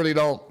goes, "I really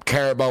don't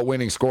care about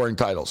winning scoring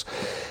titles."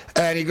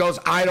 And he goes,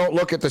 "I don't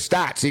look at the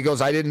stats." He goes,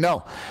 "I didn't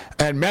know."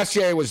 And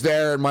Messier was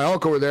there and my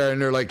uncle were there,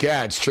 and they're like,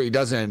 "Yeah, it's true. He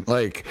doesn't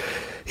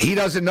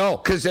know."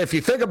 Because if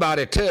you think about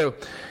it, too,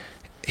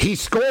 he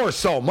scores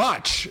so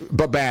much,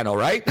 Babano,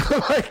 right?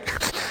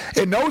 Like,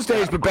 in those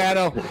days,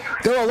 Babano,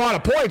 there were a lot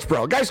of points,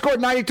 bro. Guy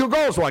scored 92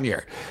 goals one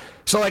year.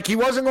 So, like, he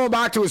wasn't going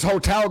back to his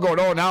hotel going,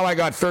 "Oh, now I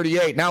got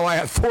 38, now I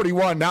have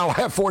 41, now I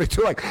have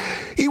 42. Like,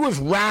 he was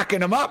racking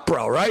them up,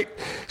 bro, right?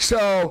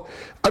 So,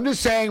 I'm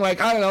just saying,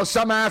 like, I don't know,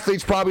 some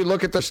athletes probably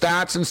look at the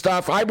stats and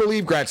stuff. I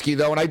believe Gretzky,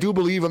 though, and I do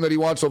believe him that he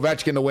wants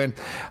Ovechkin to win.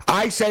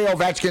 I say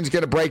Ovechkin's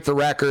going to break the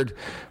record.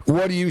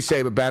 What do you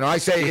say, Babano? I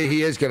say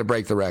he is going to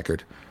break the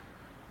record.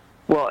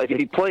 Well, if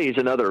he plays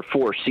another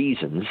 4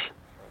 seasons,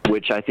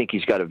 which I think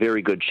he's got a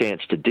very good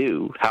chance to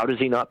do, how does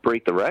he not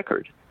break the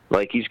record?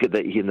 Like he's good.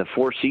 In the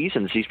 4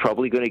 seasons, he's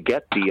probably going to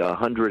get the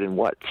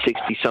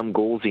 60 some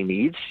goals he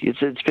needs.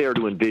 It's fair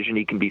to envision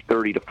he can be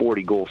 30 to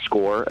 40 goal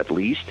scorer at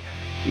least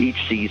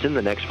each season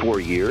the next 4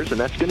 years, and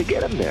that's going to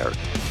get him there.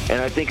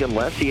 And I think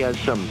unless he has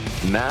some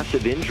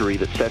massive injury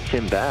that sets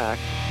him back,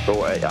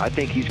 I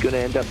think he's going to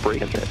end up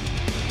breaking it.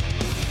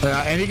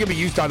 And he can be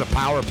used on the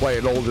power play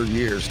in older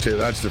years, too.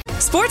 That's the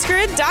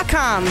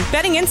SportsGrid.com.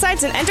 Betting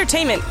insights and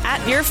entertainment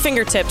at your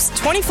fingertips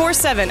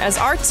 24/7 as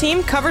our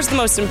team covers the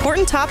most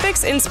important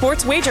topics in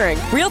sports wagering.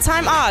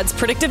 Real-time odds,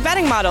 predictive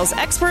betting models,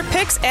 expert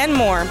picks, and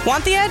more.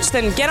 Want the edge?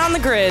 Then get on the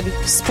grid.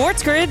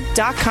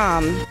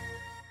 SportsGrid.com.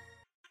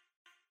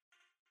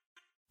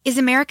 Is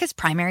America's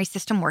primary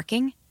system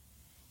working?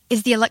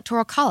 Is the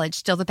Electoral College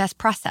still the best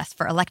process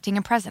for electing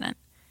a president?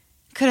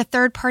 Could a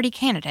third-party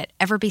candidate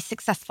ever be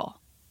successful?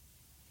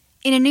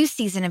 In a new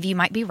season of You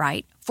Might Be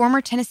Right,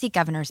 former Tennessee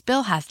governors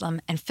Bill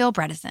Haslam and Phil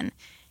Bredesen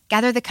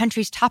gather the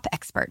country's top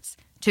experts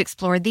to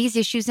explore these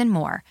issues and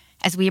more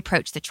as we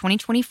approach the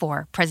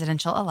 2024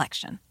 presidential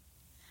election.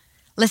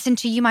 Listen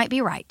to You Might Be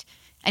Right,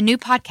 a new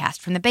podcast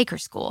from the Baker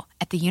School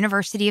at the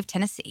University of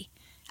Tennessee,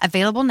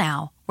 available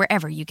now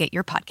wherever you get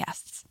your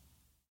podcasts.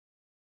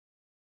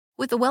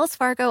 With the Wells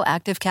Fargo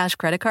Active Cash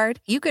Credit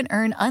Card, you can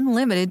earn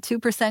unlimited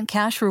 2%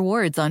 cash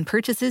rewards on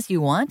purchases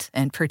you want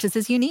and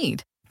purchases you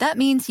need. That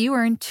means you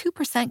earn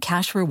 2%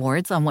 cash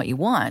rewards on what you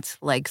want,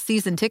 like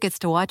season tickets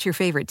to watch your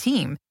favorite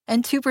team,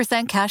 and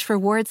 2% cash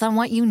rewards on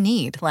what you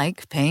need,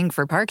 like paying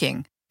for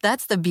parking.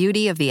 That's the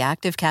beauty of the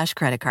Active Cash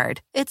Credit Card.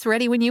 It's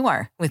ready when you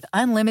are, with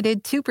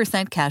unlimited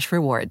 2% cash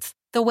rewards.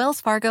 The Wells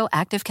Fargo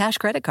Active Cash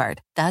Credit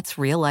Card. That's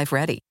real life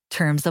ready.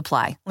 Terms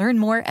apply. Learn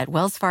more at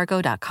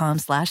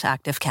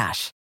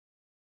wellsfargo.com/activecash.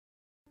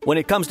 When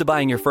it comes to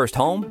buying your first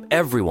home,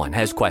 everyone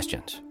has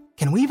questions.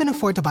 Can we even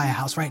afford to buy a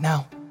house right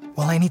now?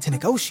 Well, I need to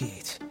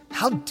negotiate.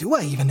 How do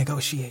I even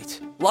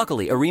negotiate?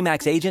 Luckily, a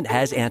RE/MAX agent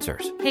has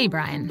answers. Hey,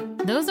 Brian,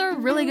 those are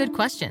really good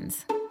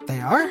questions. They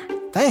are?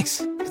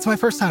 Thanks. It's my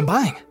first time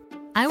buying.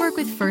 I work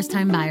with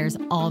first-time buyers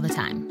all the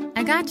time.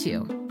 I got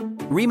you.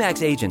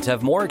 RE/MAX agents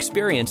have more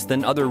experience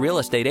than other real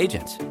estate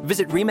agents.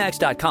 Visit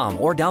RE/MAX.com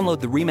or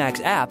download the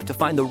RE/MAX app to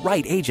find the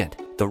right agent.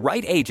 The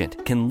right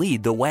agent can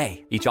lead the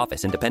way. Each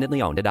office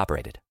independently owned and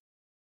operated.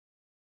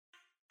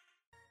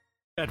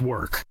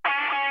 Network.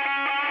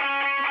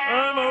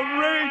 I'm a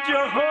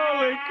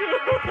rageaholic.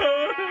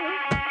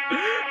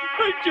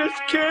 I just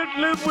can't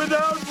live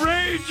without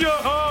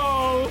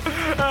Rageahol.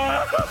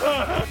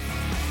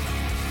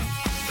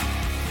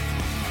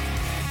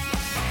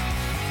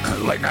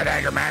 Late Night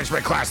Anger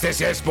Management class.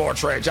 This is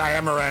Sports Rage. I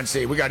am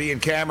Morency. We got Ian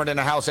Cameron in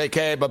the house,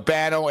 a.k.a.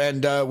 Babano,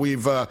 and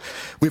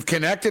we've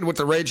connected with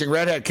the raging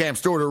redhead Cam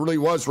Stewart, who really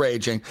was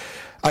raging.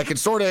 I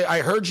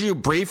heard you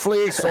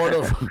briefly, sort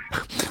of,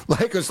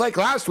 it was like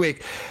last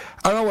week.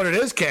 I don't know what it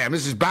is, Cam.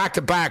 This is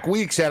back-to-back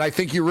weeks, and I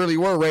think you really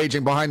were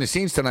raging behind the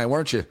scenes tonight,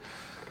 weren't you?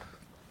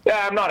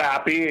 Yeah, I'm not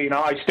happy.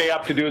 I stay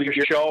up to do the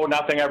show.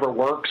 Nothing ever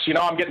works.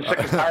 I'm getting sick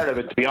and tired of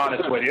it, to be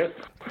honest with you.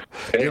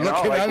 You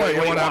want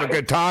to have a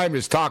good time,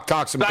 just talk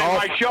some golf.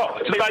 My show.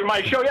 It's like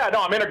my show. Yeah,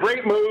 no, I'm in a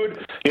great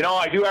mood.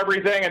 I do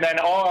everything, and then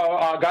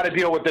I got to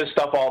deal with this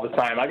stuff all the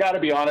time. I got to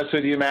be honest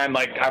with you, man.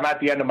 I'm at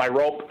the end of my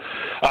rope.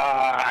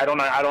 I don't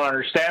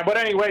understand. But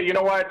anyway, you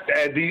know what?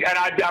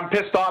 I'm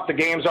pissed off. The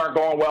games aren't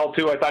going well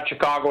too. I thought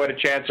Chicago had a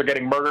chance of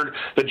getting murdered.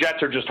 The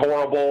Jets are just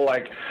horrible.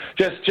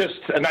 Just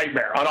a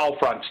nightmare on all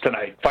fronts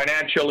tonight,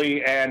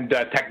 financially and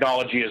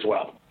technology as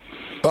well.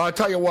 Well, I'll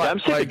tell you what. I'm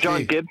sick of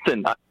John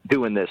Gibson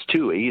doing this,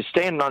 too. He's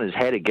standing on his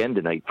head again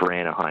tonight for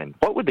Anaheim.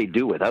 What would they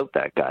do without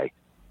that guy?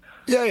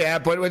 Yeah,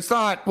 but it's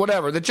not,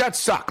 whatever. The Jets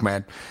suck,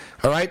 man.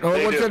 All right? We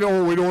don't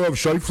have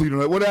Scheifele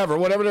tonight.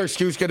 Whatever their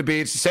excuse going to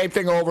be. It's the same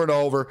thing over and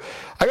over.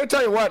 I got to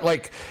tell you what,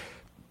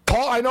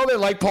 Paul, I know they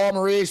like Paul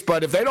Maurice,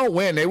 but if they don't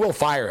win, they will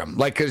fire him.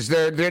 Because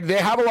they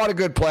have a lot of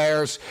good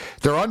players.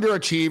 They're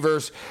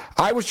underachievers.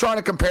 I was trying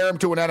to compare him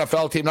to an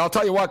NFL team. And I'll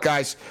tell you what,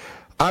 guys.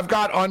 I've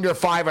got under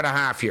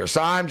 5.5 here, so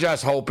I'm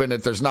just hoping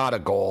that there's not a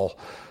goal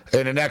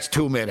in the next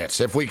 2 minutes.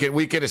 If we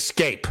could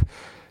escape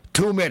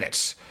 2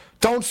 minutes.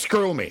 Don't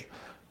screw me.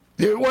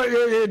 Dude,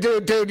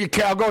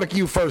 I'll go to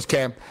you first,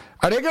 Cam.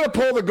 Are they going to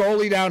pull the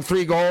goalie down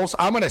 3 goals?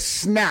 I'm going to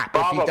snap.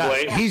 Probably. If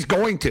he does. He's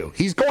going to.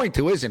 He's going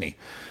to, isn't he?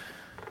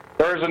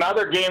 There was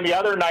another game the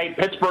other night,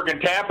 Pittsburgh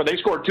and Tampa. They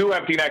scored 2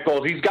 empty net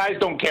goals. These guys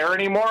don't care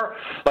anymore.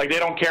 They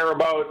don't care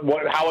about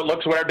how it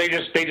looks, whatever. They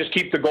just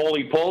keep the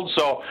goalie pulled.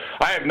 So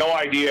I have no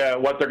idea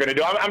what they're going to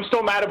do. I'm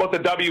still mad about the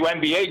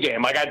WNBA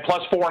game. I had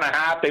plus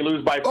 4.5. They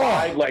lose by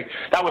 5.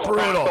 That was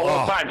brutal the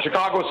whole time.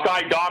 Chicago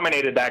Sky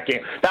dominated that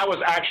game. That was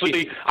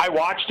actually, I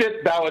watched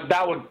it.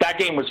 That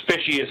game was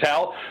fishy as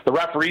hell. The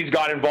referees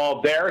got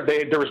involved there.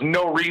 There was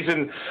no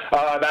reason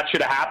that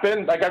should have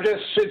happened.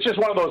 It's just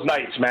one of those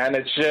nights, man.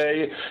 It's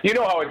you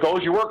know how it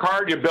goes. You work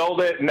hard, you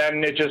build it, and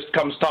then it just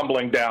comes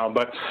tumbling down.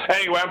 But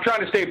anyway, I'm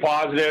trying to stay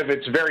positive.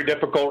 It's very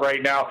difficult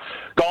right now.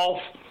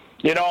 Golf,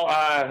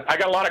 I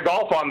got a lot of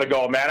golf on the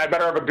go, man. I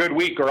better have a good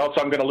week or else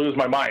I'm going to lose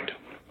my mind.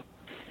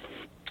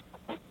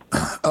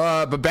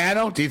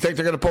 Babano, do you think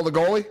they're going to pull the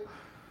goalie?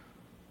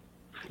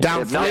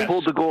 Down they have not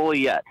pulled the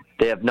goalie yet.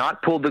 They have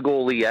not pulled the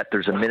goalie yet.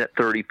 There's a minute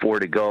 34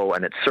 to go,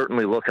 and it's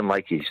certainly looking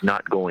like he's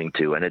not going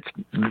to. And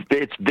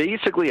it's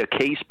basically a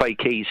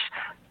case-by-case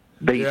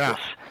basis. Yeah.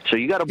 So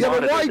you got to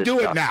monitor but why this do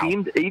stuff. it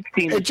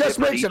now? It just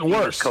makes it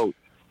worse.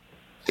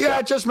 Yeah,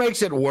 it just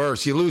makes it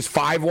worse. You lose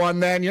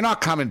 5-1 then, you're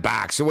not coming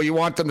back. So you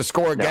want them to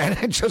score again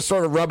and just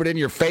sort of rub it in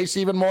your face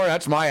even more?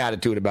 That's my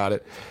attitude about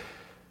it.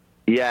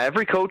 Yeah,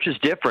 every coach is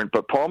different,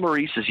 but Paul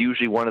Maurice is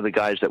usually one of the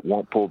guys that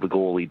won't pull the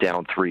goalie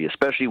down 3,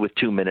 especially with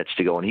 2 minutes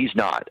to go, and he's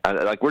not.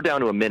 We're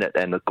down to a minute,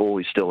 and the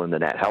goalie's still in the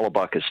net.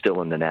 Hellebuck is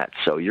still in the net,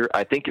 so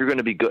I think you're going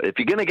to be good. If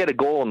you're going to get a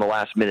goal in the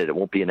last minute, it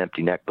won't be an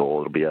empty net goal.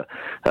 It'll be a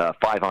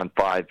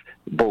 5-on-5,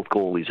 both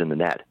goalies in the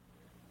net.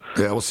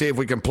 Yeah, we'll see if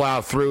we can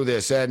plow through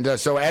this. And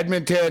so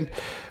Edmonton,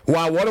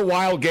 wow, what a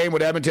wild game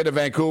with Edmonton and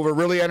Vancouver.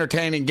 Really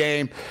entertaining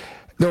game.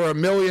 There were a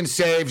million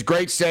saves,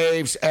 great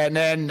saves, and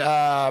then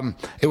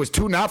it was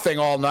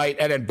 2-0 all night,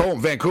 and then boom,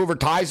 Vancouver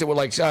ties it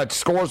with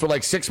scores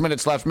with 6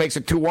 minutes left, makes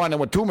it 2-1, and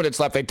with 2 minutes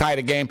left, they tie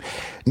the game.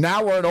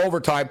 Now we're in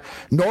overtime.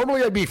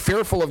 Normally, I'd be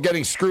fearful of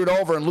getting screwed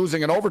over and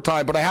losing in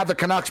overtime, but I have the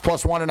Canucks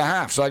plus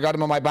 1.5, so I got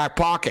them in my back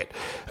pocket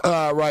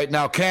right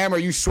now. Cam, are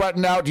you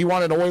sweating out? Do you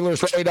want an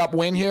Oilers straight-up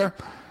win here?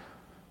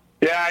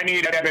 Yeah, I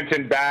need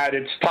Edmonton bad.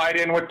 It's tied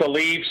in with the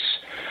Leafs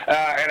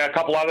and a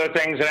couple other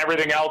things, and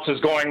everything else is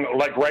going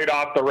right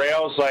off the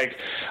rails.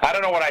 I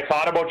don't know what I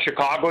thought about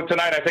Chicago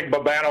tonight. I think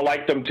Babano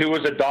liked them too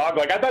as a dog.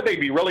 I thought they'd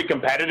be really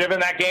competitive in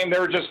that game. It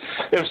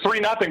was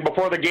 3-0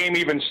 before the game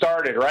even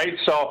started, right?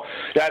 So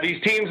yeah,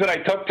 these teams that I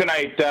took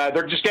tonight,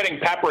 they're just getting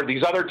peppered.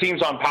 These other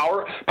teams on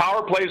power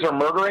plays are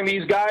murdering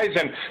these guys,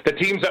 and the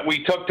teams that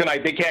we took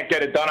tonight, they can't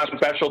get it done on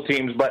special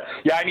teams. But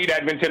yeah, I need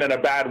Edmonton in a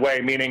bad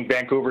way, meaning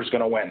Vancouver's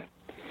going to win.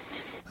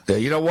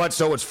 You know what?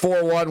 So it's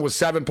 4-1 with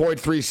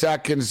 7.3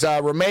 seconds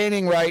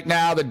remaining right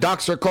now. The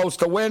Ducks are close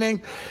to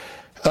winning.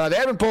 They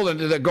haven't pulled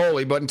into the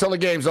goalie, but until the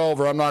game's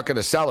over, I'm not going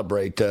to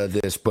celebrate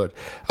this. But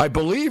I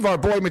believe our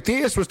boy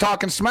Matthias was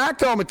talking smack,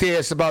 though,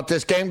 Matthias, about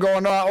this game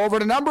going over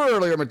the number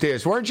earlier,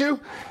 Matthias, weren't you?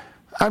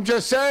 I'm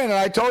just saying, and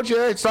I told you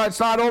it's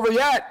not over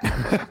yet.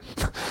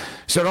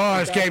 So,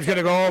 this game's going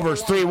to go over.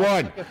 It's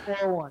 3-1.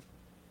 4-1.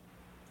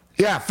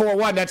 Yeah,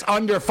 4-1. That's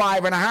under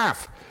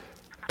 5.5.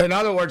 In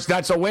other words,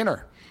 that's a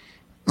winner.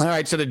 All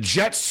right, so the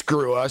Jets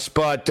screw us,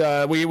 but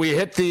we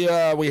hit the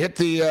under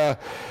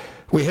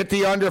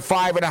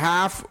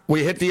 5.5.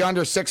 We hit the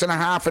under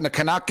 6.5 in the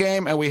Canuck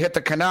game, and we hit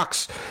the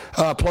Canucks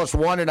plus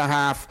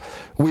 1.5.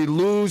 We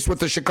lose with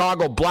the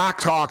Chicago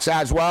Blackhawks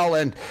as well,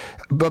 and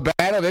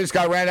Babano, they just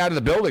got ran out of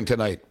the building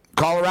tonight.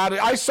 Colorado,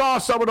 I saw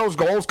some of those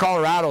goals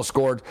Colorado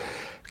scored.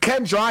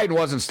 Ken Dryden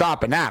wasn't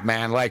stopping that,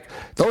 man.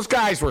 Those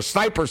guys were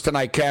snipers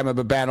tonight, Cam and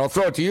Babano. I'll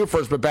throw it to you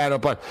first,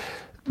 Babano, but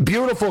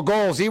beautiful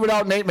goals, even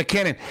without Nate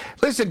McKinnon.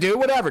 Listen, dude,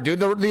 whatever, dude.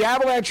 The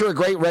Avalanche are a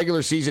great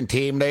regular season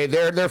team.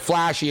 They're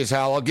flashy as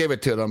hell. I'll give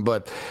it to them,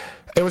 but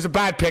it was a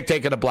bad pick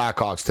taking the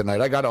Blackhawks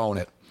tonight. I got to own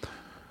it.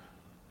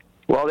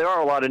 Well, there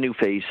are a lot of new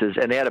faces,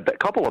 and they had a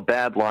couple of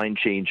bad line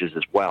changes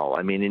as well.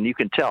 I mean, and you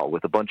can tell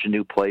with a bunch of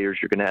new players,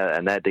 you're going to,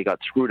 and that they got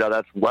screwed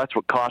out. That's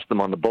what cost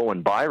them on the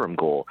Bowen Byram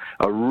goal.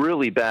 A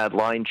really bad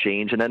line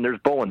change, and then there's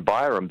Bowen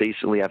Byram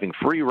basically having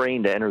free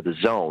reign to enter the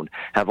zone,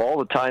 have all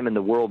the time in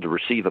the world to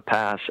receive a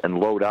pass and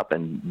load up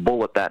and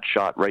bullet that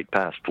shot right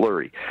past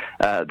Fleury.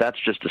 That's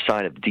just a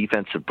sign of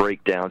defensive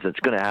breakdowns. It's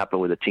going to happen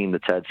with a team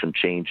that's had some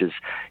changes.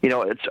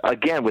 It's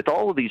again with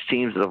all of these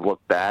teams that have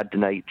looked bad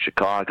tonight.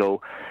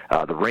 Chicago,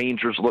 the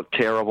Rangers looked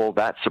terrible.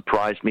 That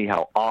surprised me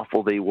how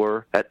awful they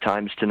were at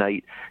times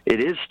tonight.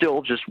 It is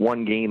still just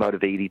one game out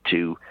of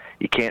 82.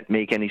 You can't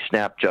make any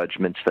snap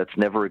judgments. That's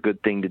never a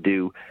good thing to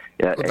do.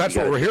 That's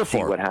what we're here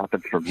for. What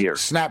happens from here?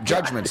 Snap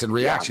judgments and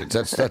reactions.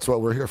 That's what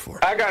we're here for.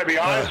 I got to be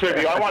honest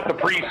with you. I want the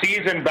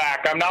preseason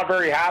back. I'm not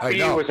very happy.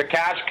 It was a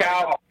cash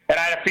cow. And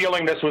I had a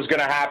feeling this was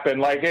going to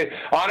happen.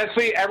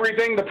 Honestly,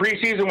 everything, the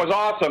preseason was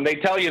awesome. They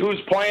tell you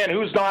who's playing,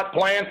 who's not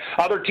playing,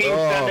 other teams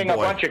sending a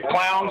bunch of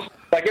clowns.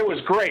 It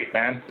was great,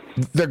 man.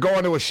 They're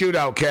going to a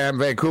shootout, Cam,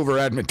 Vancouver,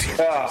 Edmonton.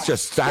 It's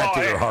just sad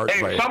to your heart.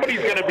 Hey, somebody's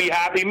going to be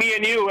happy. Me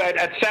and you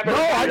at 7. No,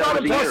 I got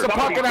him plus a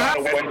puck and a half.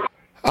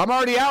 I'm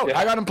already out. Yeah.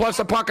 I got him plus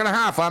a puck and a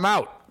half. I'm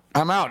out.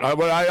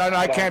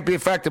 I can't be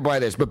affected by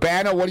this.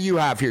 Babano, what do you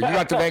have here? You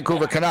got the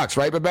Vancouver Canucks,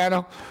 right,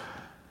 Babano?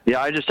 Yeah,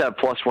 I just have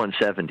plus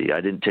 170.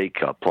 I didn't take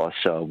plus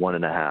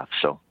 1.5.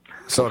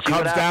 So it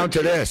comes down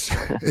to this.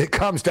 It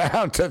comes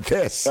down to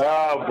this.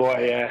 Oh,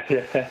 boy, yeah.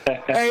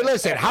 Hey,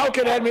 listen, how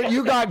can Edmonton?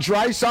 You got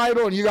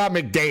Draisaitl and you got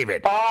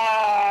McDavid.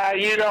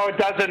 It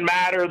doesn't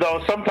matter,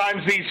 though.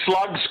 Sometimes these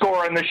slugs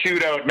score in the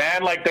shootout,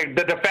 man.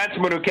 The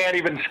defenseman who can't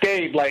even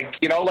skate, like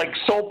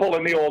Sopel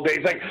in the old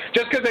days.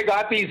 Just because they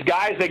got these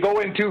guys, they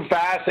go in too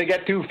fast, they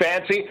get too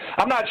fancy.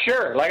 I'm not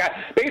sure.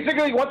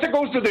 Basically, once it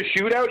goes to the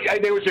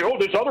shootout, they would say,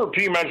 this other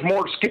team has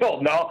more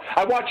skill. No,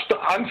 I watched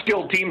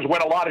unskilled teams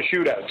win a lot of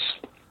shootouts.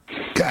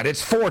 God,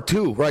 it's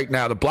 4-2 right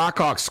now. The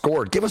Blackhawks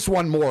scored. Give us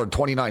one more in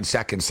 29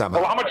 seconds somehow.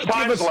 Well, how much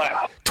time is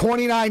left?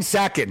 29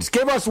 seconds.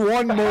 Give us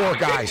one more,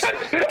 guys.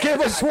 Give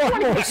us one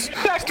more.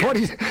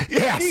 20.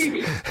 Yes.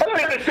 I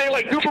was going to say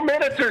like 2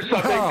 minutes or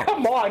something. No.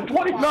 Come on.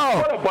 20.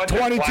 No.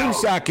 22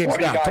 seconds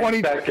now.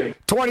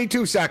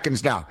 22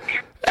 seconds now.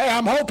 Hey,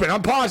 I'm hoping.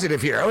 I'm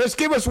positive here. Let's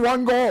give us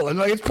one goal. And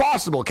it's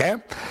possible,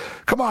 Cam.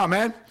 Come on,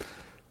 man.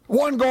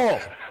 One goal.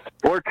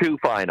 4-2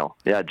 final.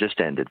 Yeah, it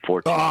just ended.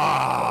 4-2.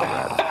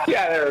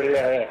 Yeah, there it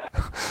is.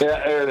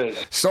 Yeah, there it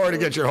is. Sorry to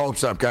get your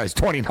hopes up, guys.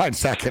 29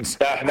 seconds.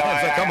 No,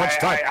 how much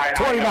time?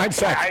 29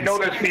 seconds. I know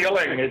this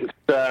feeling.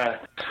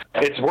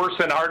 It's worse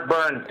than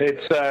heartburn.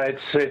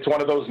 It's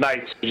one of those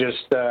nights.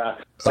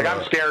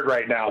 I'm scared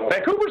right now.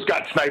 Vancouver's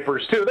got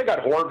snipers too. They got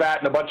Horvat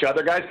and a bunch of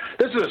other guys.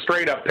 This is a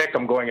straight up pick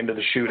 'em going into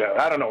the shootout.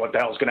 I don't know what the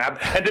hell's going to happen.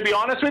 And to be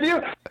honest with you,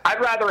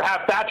 I'd rather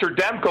have Thatcher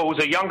Demko,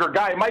 who's a younger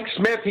guy. Mike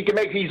Smith,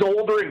 he's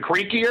older and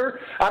creakier.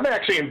 I'm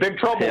actually in big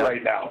trouble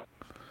right now.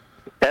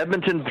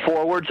 Edmonton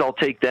forwards, I'll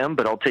take them,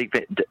 but I'll take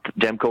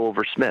Demko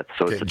over Smith.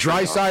 So it's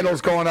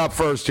Draisaitl's going up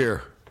first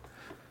here.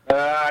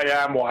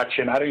 Yeah, I'm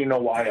watching. I don't even know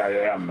why I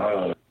am.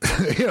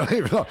 You don't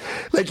even know.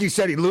 Like you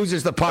said, he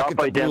loses the puck at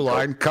the blue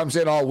line, comes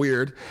in all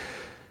weird.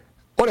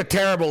 What a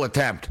terrible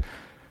attempt.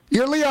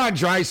 You're Leon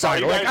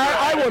Draisaitl.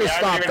 I would have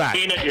stopped that.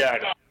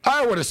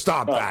 I would have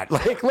stopped that.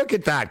 Like, look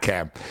at that,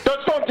 Cam.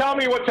 Just don't tell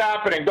me what's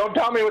happening. Don't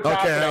tell me what's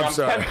happening. I'm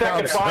sorry. 10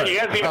 seconds on. He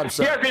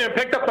hasn't even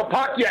picked up the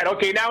puck yet.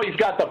 Okay, now he's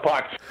got the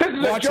puck. This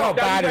is a joke. How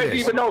bad it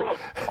is. Even know.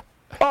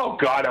 Oh,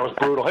 God, that was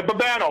brutal. Hey,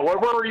 Babano, where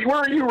are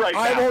you right now?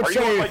 I won't are say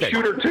you anything.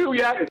 Like shooter 2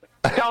 yet?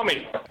 Tell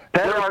me.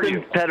 Where are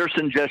you?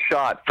 Pedersen just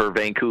shot for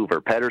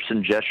Vancouver.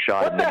 Pedersen just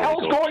shot. What the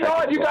hell's going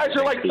on? You guys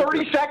are like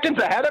 30 seconds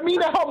ahead of me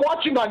now. I'm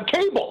watching on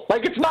cable.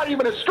 Like it's not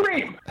even a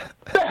stream.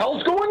 What the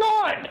hell's going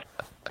on?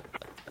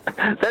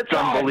 That's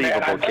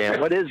unbelievable, Cam.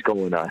 What is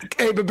going on?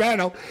 Hey,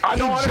 Babano, he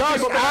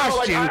just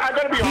asked you. I'm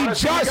going to be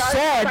honest. He just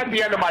said. I'm at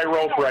the end of my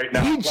rope right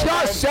now. He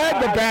just said,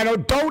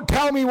 Babano, don't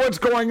tell me what's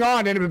going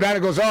on. And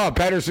Babano goes, oh,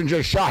 Pedersen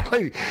just shot.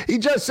 He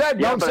just said,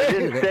 don't say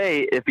anything. I didn't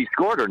say if he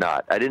scored or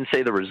not. I didn't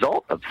say the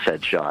result of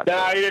said shot.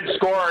 No, he didn't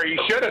score. He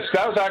should have.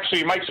 That was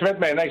actually Mike Smith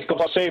made a nice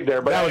goal save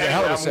there. But that was a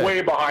hell of a save. I'm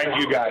way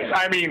behind you guys.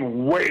 I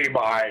mean, way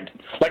behind.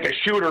 Like a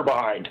shooter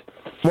behind.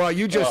 Well,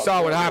 you just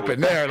saw what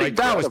happened there. Like,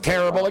 that was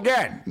terrible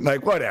again.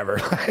 Like, whatever.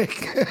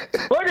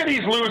 Look at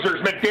these losers.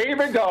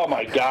 McDavid, oh,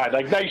 my God.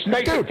 Like, nice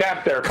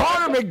attempt there.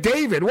 Connor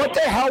McDavid, what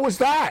the hell was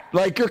that?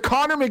 Like, you're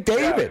Connor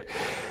McDavid.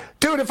 Yeah.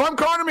 Dude, if I'm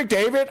Connor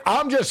McDavid,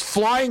 I'm just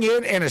flying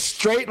in a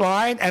straight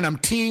line, and I'm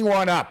teeing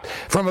one up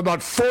from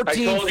about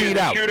 14 feet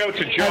out.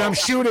 And I'm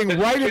shooting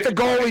right at the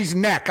goalie's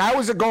neck. I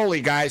was a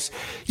goalie, guys.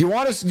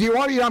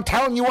 I'm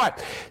telling you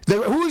what.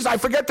 I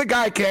forget the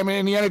guy, Cam,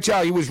 in the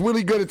NHL. He was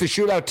really good at the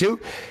shootout, too.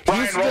 He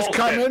used to just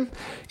come in.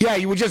 Yeah,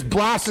 he would just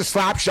blast a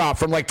slap shot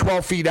from like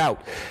 12 feet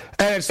out.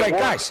 And it's like,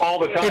 guys,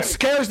 it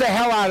scares the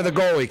hell out of the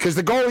goalie because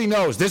the goalie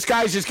knows this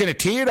guy's just going to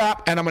tee it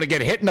up and I'm going to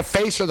get hit in the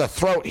face or the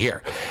throat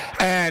here.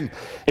 And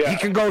he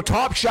can go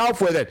top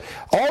shelf with it.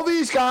 All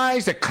these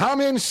guys that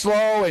come in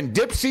slow and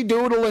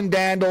dipsy-doodle and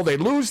dandle, they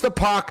lose the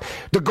puck.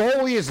 The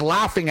goalie is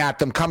laughing at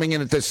them coming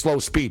in at this slow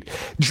speed.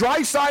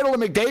 Draisaitl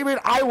and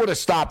McDavid, I would have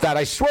stopped that.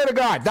 I swear to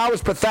God, that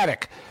was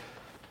pathetic.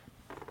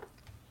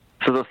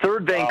 So the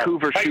third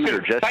Vancouver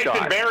shooter just shot.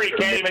 Tyson Barrie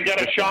can't even get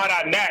a shot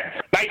on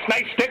net.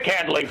 Nice stick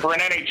handling for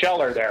an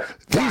NHLer there.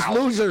 These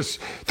losers,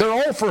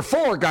 they're 0 for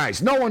 4,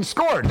 guys. No one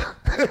scored.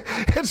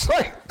 It's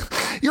like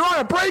you're on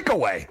a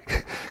breakaway.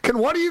 Can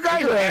one of you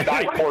guys...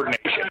 Hand-eye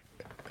coordination.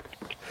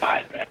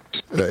 God, man.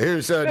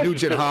 Here's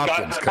Nugent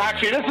Hopkins.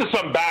 Actually, this is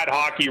some bad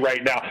hockey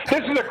right now.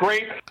 This is a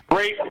great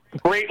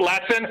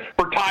lesson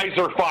for ties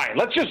are fine.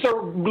 Let's just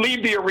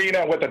leave the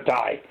arena with a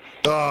tie.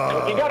 You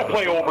got to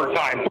play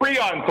overtime,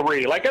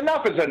 3-on-3. Like,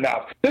 enough is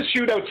enough. This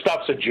shootout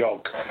stuff's a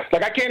joke.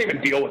 Like, I can't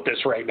even deal with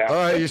this right now. All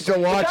right, you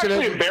still watching it?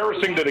 It's actually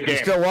embarrassing to the game.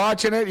 You still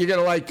watching it? You're going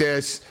to like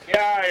this.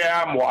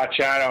 Yeah, I'm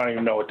watching. I don't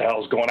even know what the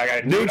hell's going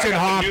on. Nugent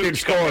Hopkins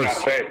scores.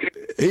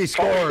 He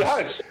scores. Oh,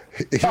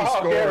 he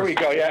does. There we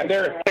go. Yeah,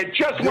 it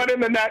just went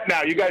in the net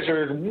now. You guys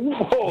are...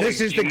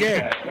 This is the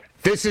game.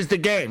 This is the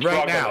game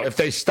right now. If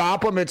they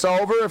stop them, it's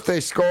over. If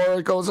they score,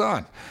 it goes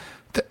on.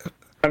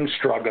 I'm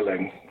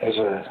struggling as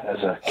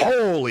a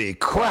holy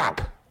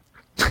crap.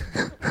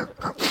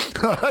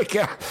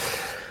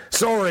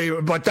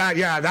 Sorry, but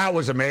that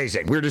was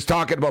amazing. We were just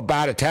talking about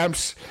bad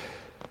attempts.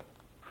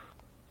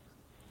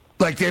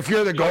 Like, if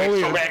you're the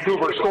goalie... So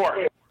Vancouver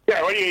scored.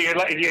 Yeah, what do you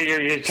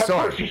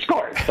scored.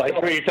 Like,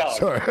 what are you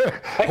telling me?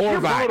 Like, you're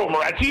brutal,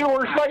 Moretz. You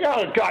were like,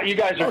 oh, God, you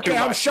guys are too much.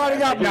 I'm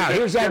shutting up now.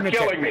 Here's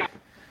Edmonton. You're killing me.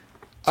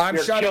 I'm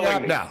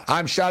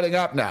shutting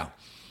up now.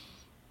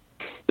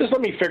 Just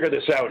let me figure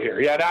this out here.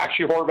 Yeah,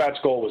 actually, Horvat's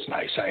goal was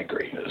nice. I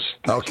agree.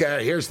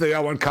 Okay, here's the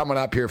one coming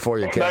up here for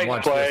you, Ken.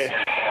 Nice play.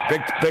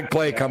 Big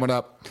play coming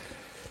up.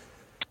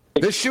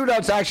 This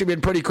shootout's actually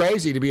been pretty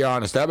crazy, to be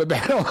honest. I don't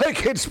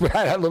like it's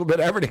had a little bit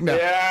of everything now.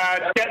 Yeah,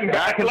 it's getting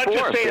better. Let's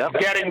just say it's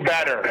getting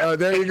better.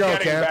 There you go,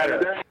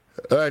 Cam.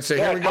 All right, so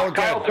here we go again.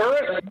 Kyle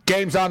Turris.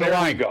 Game's on the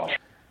line. There we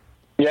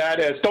go. Yeah, it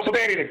is. Don't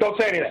say anything. Don't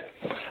say anything.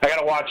 I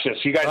got to watch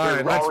this. You guys All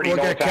right, already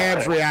let's know look at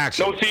Cam's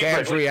reaction. No secret.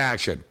 Cam's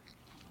reaction.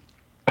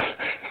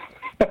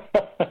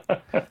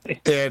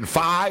 In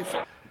 5,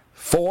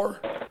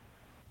 4.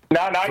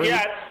 No, not 3.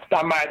 yet.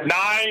 I'm at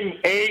 9,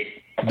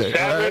 8,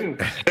 7,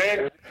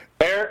 6.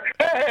 There.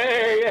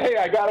 Hey,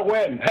 I got to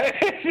win.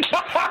 Hey.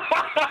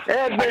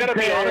 I got to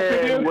be honest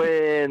with you.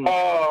 Win.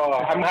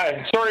 Oh, I'm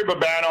sorry,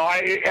 Babano.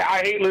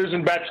 I hate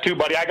losing bets too,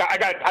 buddy. I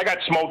got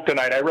smoked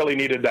tonight. I really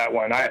needed that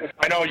one. I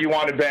know you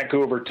wanted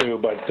Vancouver too,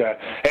 but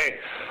hey,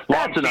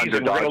 long That's an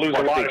season. underdog. We're going to lose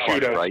a lot of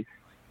shootouts. Right?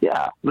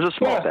 Yeah, it was a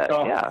small bet.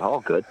 Yeah,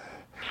 all good.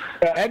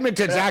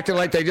 Edmonton's acting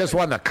like they just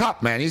won the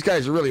cup, man. These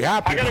guys are really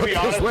happy. I got to be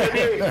honest with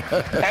you.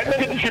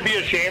 Edmonton should be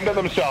ashamed of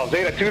themselves.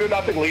 They had a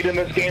 2-0 lead in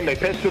this game. They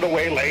pissed it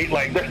away late.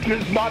 Like, this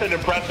is not an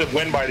impressive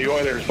win by the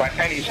Oilers by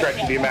any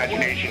stretch of the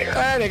imagination here.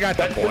 They got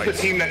the points. That's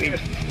a team that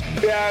needs.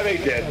 Yeah, they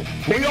did.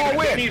 We all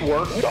win. They need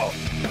work, though.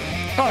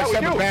 Oh,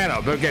 except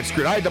Babano. They'll get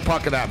screwed. I had the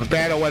puck of that.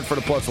 Babano went for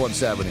the plus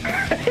 170.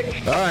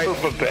 All right.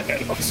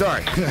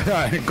 Sorry. All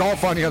right.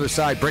 Golf on the other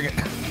side. Bring it.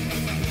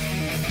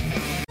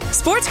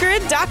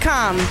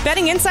 SportsGrid.com.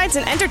 Betting insights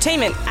and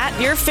entertainment at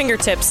your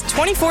fingertips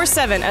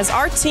 24/7 as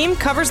our team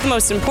covers the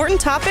most important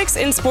topics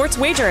in sports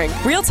wagering.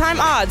 Real-time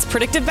odds,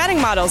 predictive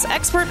betting models,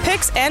 expert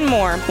picks, and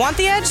more. Want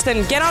the edge?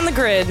 Then get on the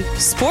grid.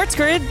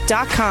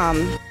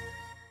 SportsGrid.com.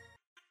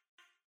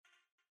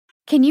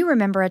 Can you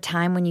remember a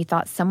time when you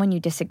thought someone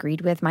you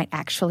disagreed with might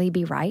actually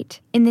be right?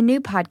 In the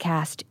new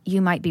podcast, You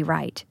Might Be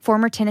Right,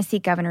 former Tennessee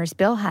Governors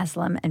Bill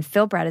Haslam and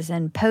Phil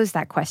Bredesen pose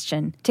that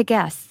question to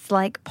guests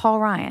like Paul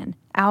Ryan,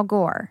 Al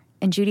Gore,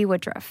 and Judy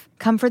Woodruff.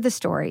 Come for the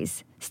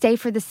stories, stay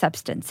for the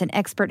substance and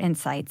expert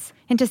insights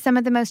into some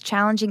of the most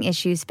challenging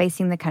issues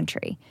facing the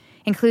country,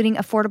 including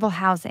affordable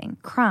housing,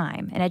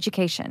 crime, and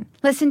education.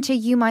 Listen to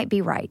You Might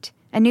Be Right,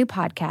 a new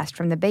podcast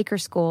from the Baker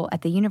School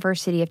at the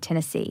University of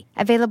Tennessee,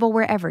 available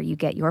wherever you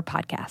get your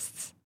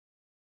podcasts.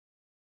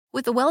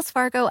 With the Wells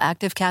Fargo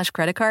Active Cash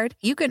Credit Card,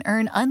 you can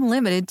earn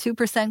unlimited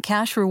 2%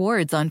 cash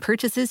rewards on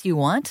purchases you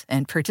want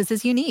and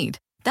purchases you need.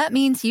 That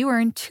means you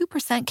earn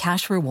 2%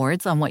 cash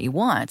rewards on what you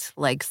want,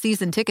 like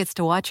season tickets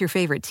to watch your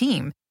favorite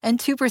team, and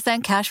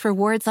 2% cash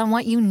rewards on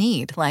what you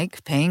need,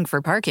 like paying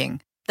for parking.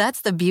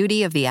 That's the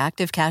beauty of the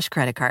Active Cash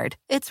Credit Card.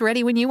 It's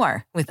ready when you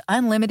are, with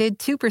unlimited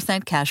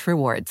 2% cash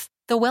rewards.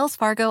 The Wells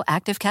Fargo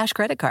Active Cash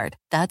Credit Card.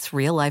 That's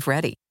real life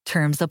ready.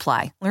 Terms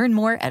apply. Learn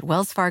more at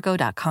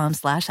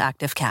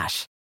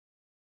wellsfargo.com/activecash.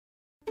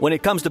 When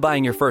it comes to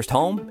buying your first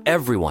home,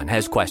 everyone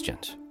has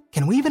questions.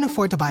 Can we even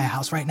afford to buy a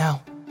house right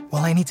now?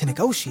 Well, I need to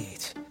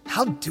negotiate.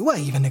 How do I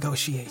even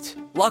negotiate?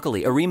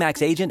 Luckily, a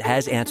RE/MAX agent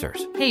has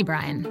answers. Hey,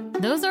 Brian,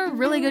 those are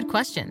really good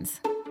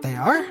questions. They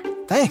are?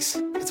 Thanks.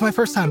 It's my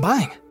first time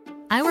buying.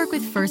 I work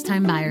with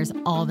first-time buyers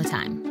all the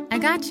time. I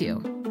got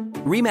you.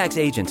 RE/MAX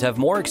agents have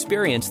more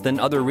experience than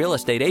other real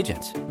estate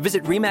agents.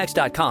 Visit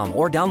RE/MAX.com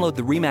or download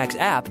the RE/MAX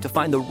app to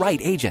find the right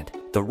agent.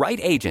 The right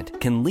agent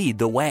can lead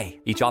the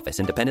way. Each office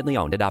independently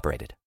owned and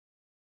operated.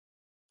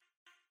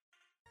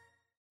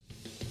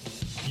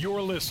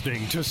 You're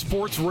listening to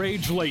Sports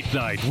Rage Late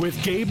Night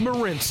with Gabe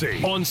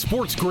Morency on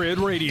Sports Grid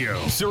Radio,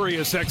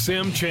 Sirius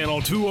XM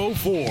Channel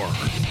 204.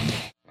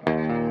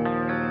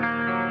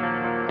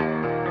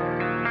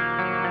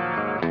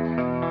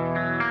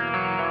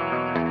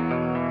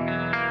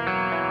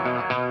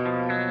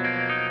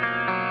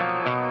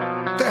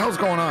 What the hell's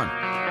going on?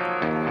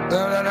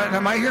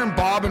 Am I hearing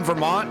Bob in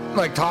Vermont,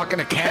 like, talking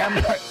to Cam?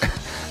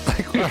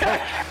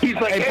 He's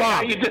like, hey, Bob.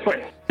 how you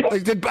doing?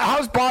 Like,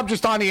 how's Bob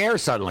just on the air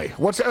suddenly?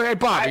 Hey,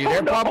 Bob, are you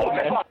there,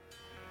 Bob?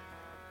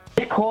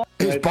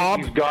 Is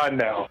Bob? He's gone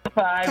now.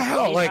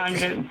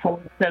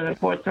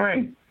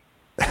 5-800-4743.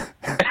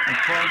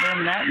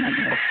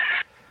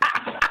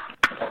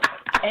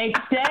 It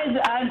says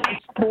on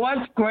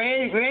Sports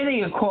Grid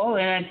Radio, call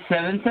in at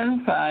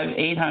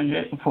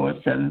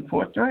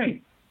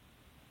 775-800-4743.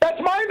 That's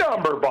my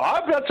number,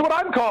 Bob. That's what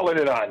I'm calling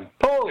it on.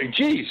 Holy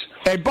jeez.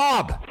 Hey,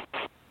 Bob.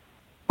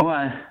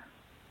 What?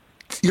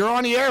 You're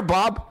on the air,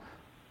 Bob.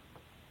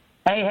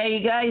 Hey, how you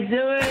guys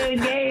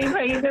doing, Gabe? How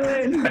you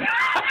doing?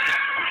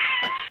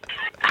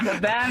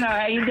 Cabana,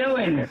 how you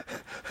doing?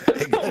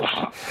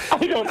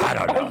 I don't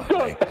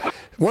know.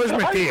 Where's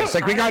Matthias?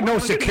 Like, we got no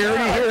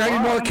security here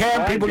anymore,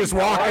 Cam? People just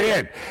walking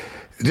in.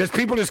 Just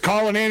people just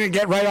calling in and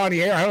get right on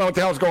the air. I don't know what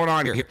the hell's going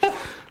on here.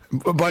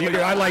 But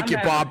I like you,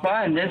 Bob.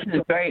 Fun. This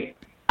is great.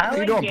 How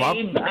you doing,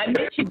 Gabe. Bob? I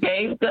miss you,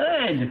 Gabe.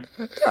 Good.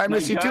 I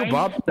miss you too,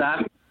 Bob.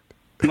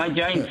 My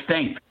Giants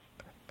stink.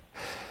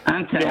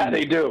 I'm telling you.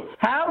 They do.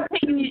 How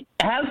can you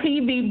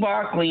be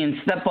Barkley and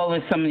step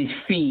over somebody's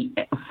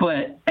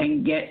foot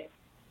and get?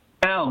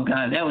 Oh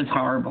God, that was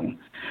horrible.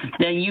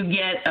 Then you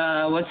get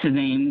what's his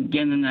name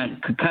getting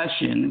that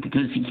concussion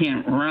because he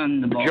can't run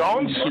the ball.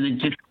 Jones.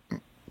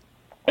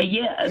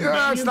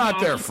 It's not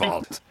their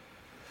fault.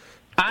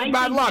 I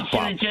Bad think luck, he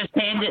should have just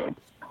handed.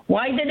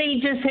 Why did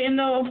he just hand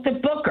it off to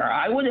Booker?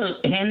 I would have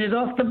handed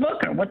off to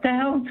Booker. What the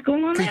hell is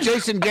going on there?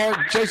 Because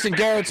Jason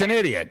Garrett's an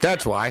idiot.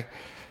 That's why.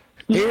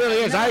 He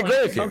really is. I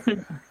agree with you.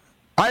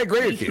 I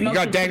agree with you. You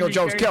got Daniel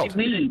Jones killed.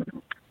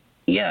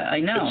 Yeah, Yeah, I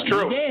know. It's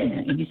true. He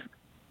did.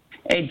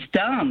 It's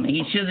dumb.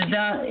 He should have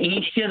done.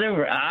 He should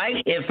have.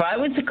 If I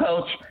was the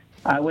coach,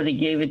 I would have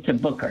gave it to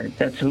Booker.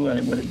 That's who I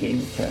would have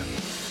gave it to,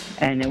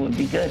 and it would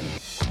be good.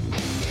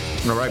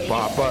 All right,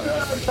 Bob.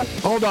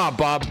 Hold on,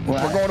 Bob.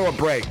 What? We're going to a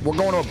break. But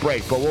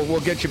we'll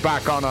get you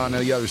back on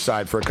the other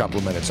side for a couple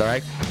of minutes. All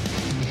right?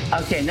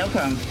 Okay, no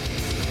problem.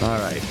 All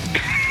right.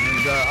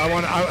 And I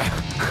want to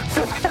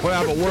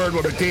have a word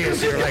with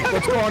Matthias here. Like,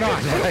 what's going on?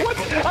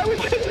 I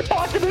was just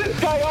talking to this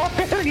guy off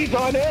air, and he's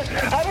on air.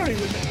 I don't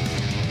even.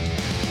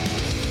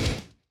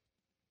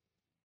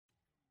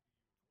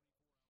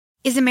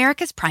 Is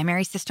America's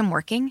primary system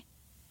working?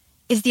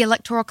 Is the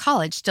Electoral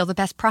College still the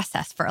best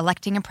process for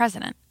electing a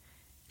president?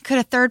 Could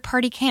a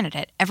third-party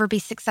candidate ever be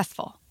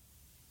successful?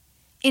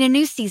 In a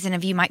new season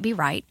of You Might Be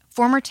Right,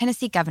 former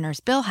Tennessee governors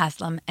Bill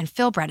Haslam and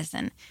Phil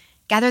Bredesen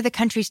gather the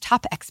country's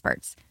top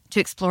experts to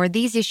explore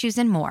these issues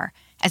and more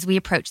as we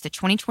approach the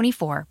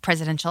 2024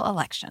 presidential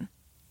election.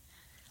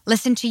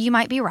 Listen to You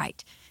Might Be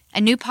Right,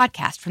 a new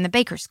podcast from the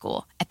Baker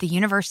School at the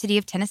University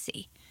of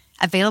Tennessee,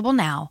 available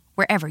now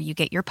wherever you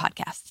get your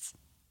podcasts.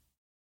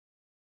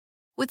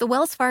 With the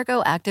Wells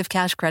Fargo Active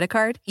Cash Credit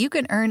Card, you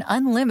can earn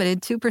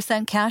unlimited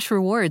 2% cash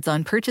rewards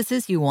on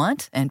purchases you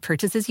want and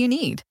purchases you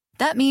need.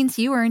 That means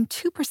you earn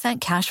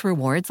 2% cash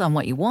rewards on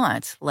what you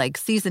want, like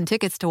season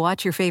tickets to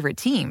watch your favorite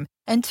team,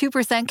 and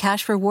 2%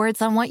 cash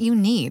rewards on what you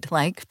need,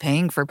 like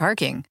paying for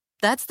parking.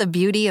 That's the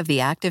beauty of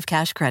the Active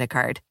Cash Credit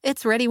Card.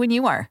 It's ready when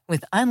you are,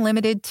 with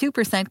unlimited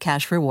 2%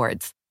 cash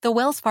rewards. The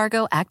Wells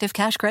Fargo Active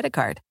Cash Credit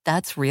Card.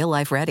 That's real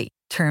life ready.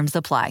 Terms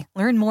apply.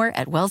 Learn more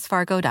at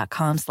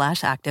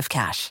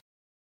wellsfargo.com/activecash.